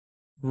know,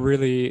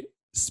 really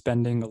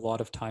spending a lot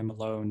of time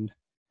alone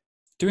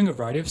doing a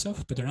variety of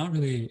stuff, but they're not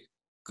really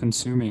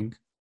consuming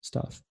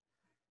stuff.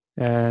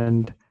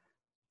 And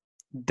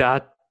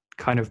that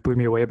kind of blew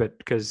me away a bit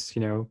because,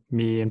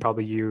 me and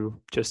probably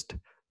you just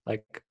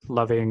like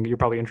loving, you're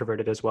probably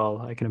introverted as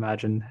well, I can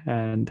imagine.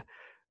 And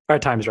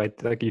at times, right,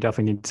 like you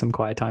definitely need some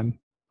quiet time.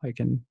 I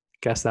can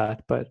guess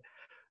that. But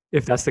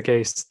if that's the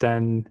case,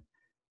 then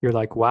you're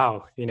like,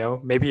 wow,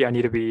 maybe I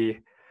need to be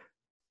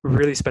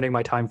really spending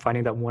my time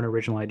finding that one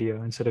original idea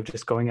instead of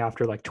just going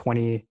after like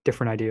 20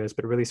 different ideas,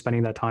 but really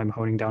spending that time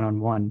honing down on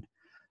one,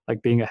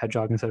 like being a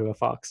hedgehog instead of a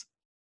fox,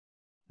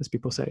 as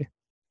people say.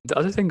 The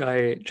other thing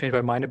I changed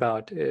my mind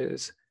about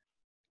is,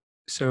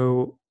 I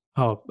don't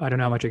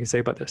know how much I can say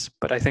about this,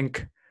 but I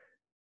think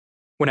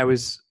when I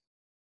was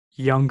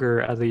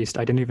younger, at least,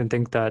 I didn't even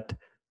think that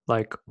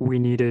like we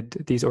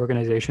needed these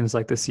organizations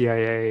like the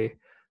CIA,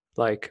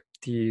 like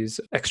these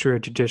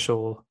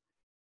extrajudicial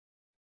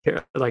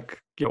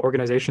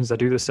organizations that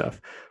do this stuff.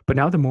 But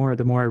now the more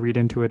I read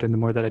into it and the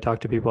more that I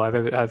talk to people,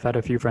 I've had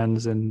a few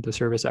friends in the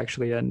service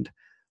actually, and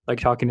like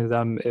talking to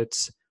them,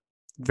 it's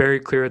very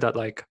clear that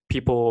like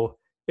people,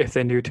 if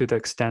they knew to the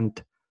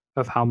extent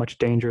of how much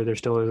danger there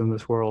still is in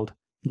this world,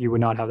 you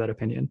would not have that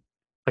opinion.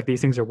 Like these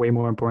things are way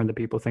more important than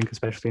people think,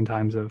 especially in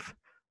times of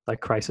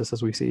like crisis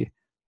as we see.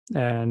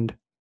 And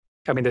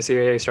I mean, the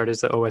CIA started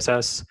as the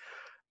OSS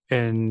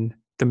in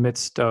the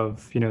midst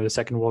of the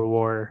Second World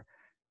War,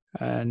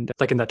 and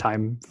like in that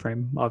time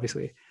frame,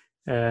 obviously.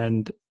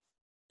 And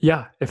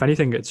yeah, if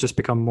anything, it's just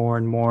become more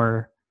and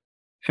more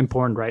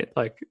important, right?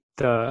 Like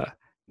the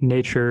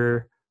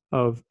nature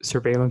of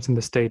surveillance in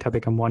the state have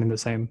become one and the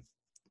same.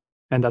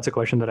 And that's a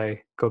question that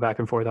I go back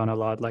and forth on a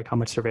lot, like how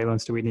much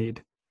surveillance do we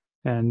need?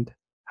 And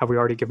have we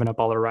already given up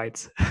all our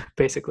rights,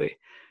 basically?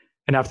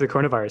 And after the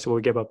coronavirus, will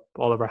we give up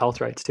all of our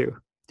health rights too?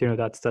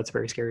 That's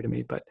very scary to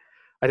me. But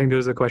I think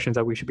those are the questions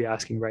that we should be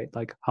asking, right?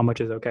 Like, how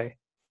much is okay?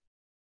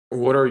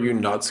 What are you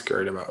not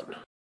scared about?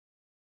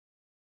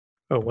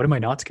 Oh, what am I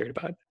not scared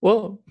about?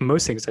 Well,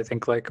 most things, I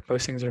think, like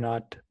most things are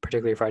not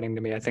particularly frightening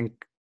to me. I think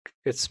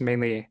it's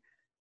mainly,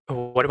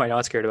 what am I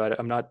not scared about?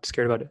 I'm not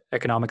scared about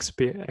economists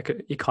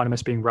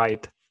being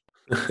right.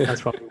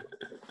 That's probably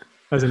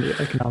as an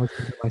economics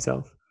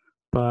myself.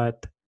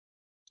 But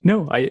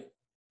no, I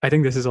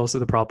think this is also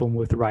the problem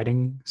with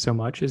writing so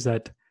much, is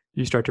that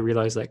you start to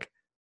realize, like,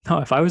 no,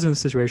 if I was in this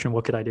situation,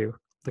 what could I do?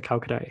 Like, how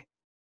could I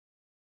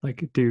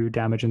like do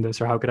damage in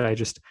this? Or how could I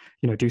just,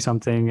 do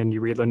something? And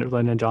you read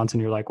Lyndon Johnson,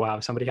 you're like, wow,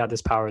 if somebody had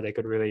this power, they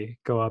could really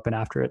go up and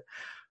after it.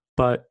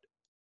 But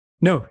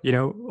no,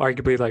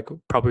 arguably, like,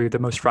 probably the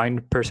most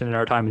frightened person in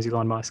our time is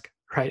Elon Musk,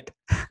 right?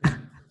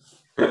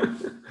 You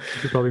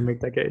could probably make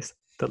that case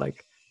that,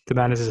 like, the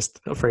man is just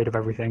afraid of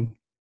everything.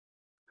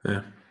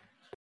 Yeah.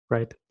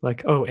 Right?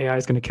 Like, oh, AI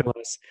is going to kill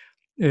us.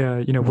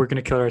 We're going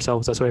to kill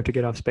ourselves. That's why we have to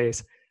get off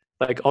space.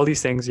 Like, all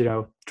these things,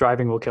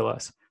 driving will kill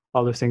us.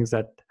 All those things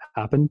that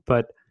happen.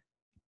 But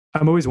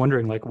I'm always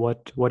wondering, like,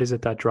 what is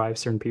it that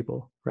drives certain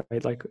people,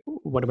 right? Like,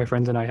 one of my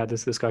friends and I had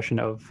this discussion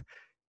of,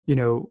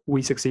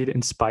 we succeed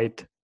in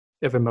spite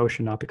of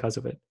emotion, not because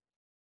of it.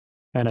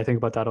 And I think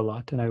about that a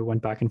lot. And I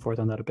went back and forth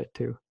on that a bit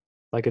too.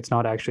 Like, it's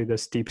not actually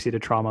this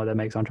deep-seated trauma that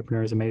makes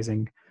entrepreneurs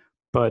amazing,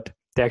 but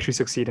they actually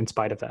succeed in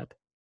spite of that.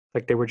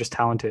 Like, they were just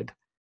talented.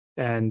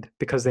 And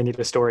because they need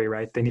a story,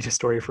 right? They need a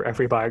story for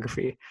every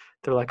biography.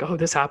 They're like, oh,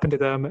 this happened to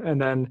them.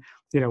 And then,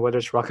 whether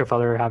it's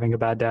Rockefeller having a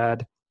bad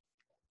dad,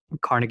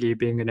 Carnegie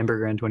being an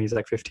immigrant when he's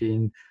like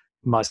 15,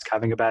 Musk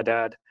having a bad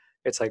dad,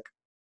 it's like,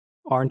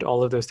 aren't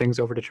all of those things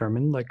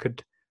overdetermined? Like,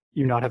 could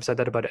you not have said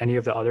that about any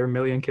of the other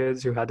million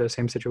kids who had those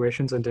same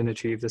situations and didn't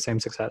achieve the same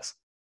success?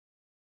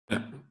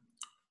 Yeah.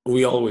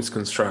 We always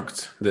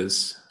construct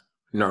these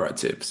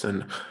narratives.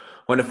 And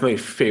one of my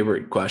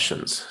favorite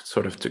questions,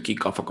 sort of to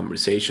kick off a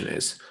conversation,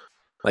 is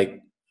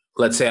like,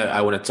 let's say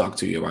I want to talk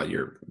to you about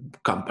your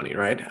company,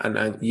 right?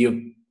 And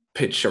you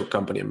pitched your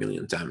company a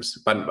million times.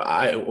 But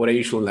what I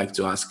usually like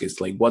to ask is,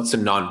 like, what's a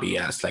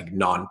non-BS, like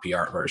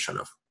non-PR version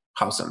of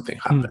how something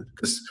happened?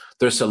 Because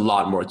there's a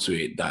lot more to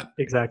it that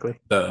exactly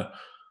the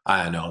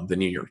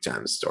New York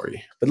Times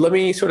story. But let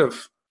me sort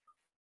of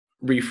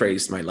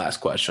rephrase my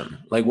last question.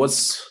 Like,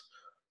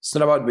 it's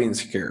not about being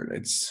scared.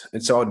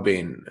 It's about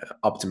being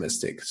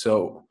optimistic.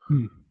 So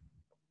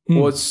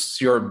what's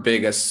your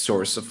biggest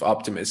source of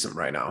optimism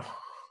right now?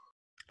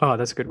 Oh,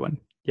 that's a good one.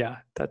 Yeah,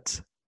 that's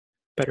a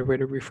better way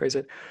to rephrase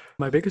it.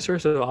 My biggest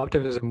source of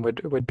optimism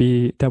would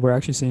be that we're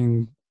actually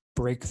seeing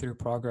breakthrough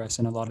progress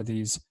in a lot of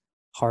these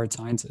hard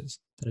sciences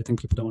that I think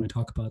people don't want to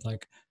talk about.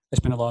 Like, I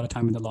spend a lot of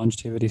time in the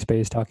longevity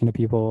space talking to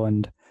people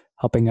and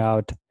helping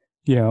out.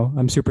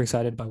 I'm super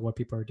excited by what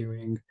people are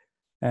doing,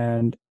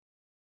 and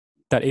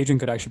that aging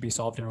could actually be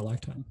solved in our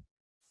lifetime,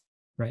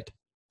 right?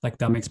 Like,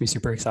 that makes me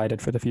super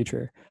excited for the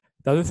future.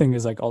 The other thing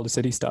is, like, all the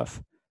city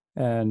stuff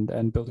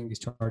and building these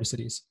charter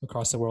cities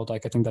across the world.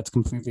 Like, I think that's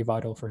completely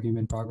vital for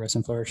human progress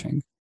and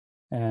flourishing.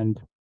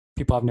 And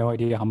people have no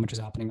idea how much is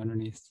happening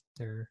underneath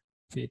their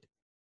feet.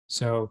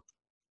 So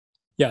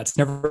yeah, it's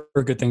never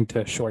a good thing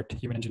to short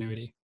human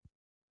ingenuity.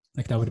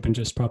 Like, that would have been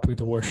just probably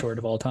the worst short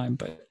of all time.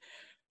 But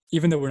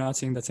even though we're not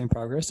seeing that same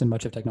progress in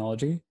much of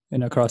technology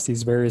and across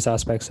these various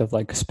aspects of,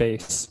 like,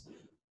 space,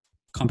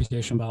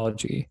 computational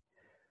biology,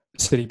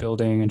 city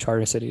building, and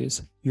charter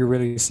cities, you're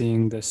really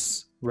seeing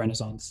this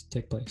renaissance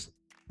take place.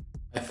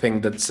 I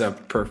think that's a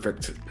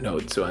perfect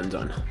note to end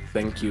on.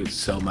 Thank you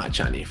so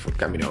much, Annie, for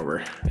coming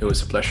over. It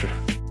was a pleasure.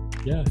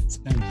 Yeah,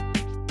 same.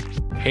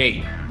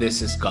 Hey,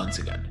 this is Guns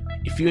again.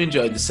 If you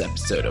enjoyed this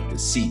episode of the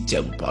Seed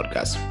Table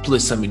podcast,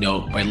 please let me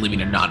know by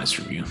leaving an honest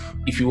review.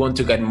 If you want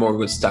to get more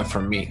good stuff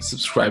from me,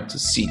 subscribe to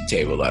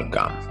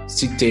seedtable.com.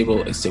 Seed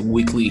Table is a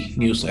weekly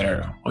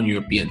newsletter on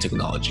European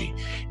technology.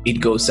 It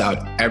goes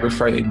out every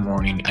Friday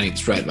morning and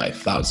it's read by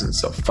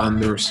thousands of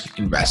founders,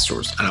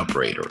 investors, and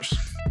operators.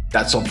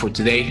 That's all for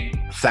today.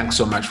 Thanks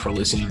so much for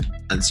listening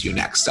and see you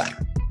next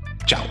time.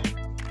 Ciao.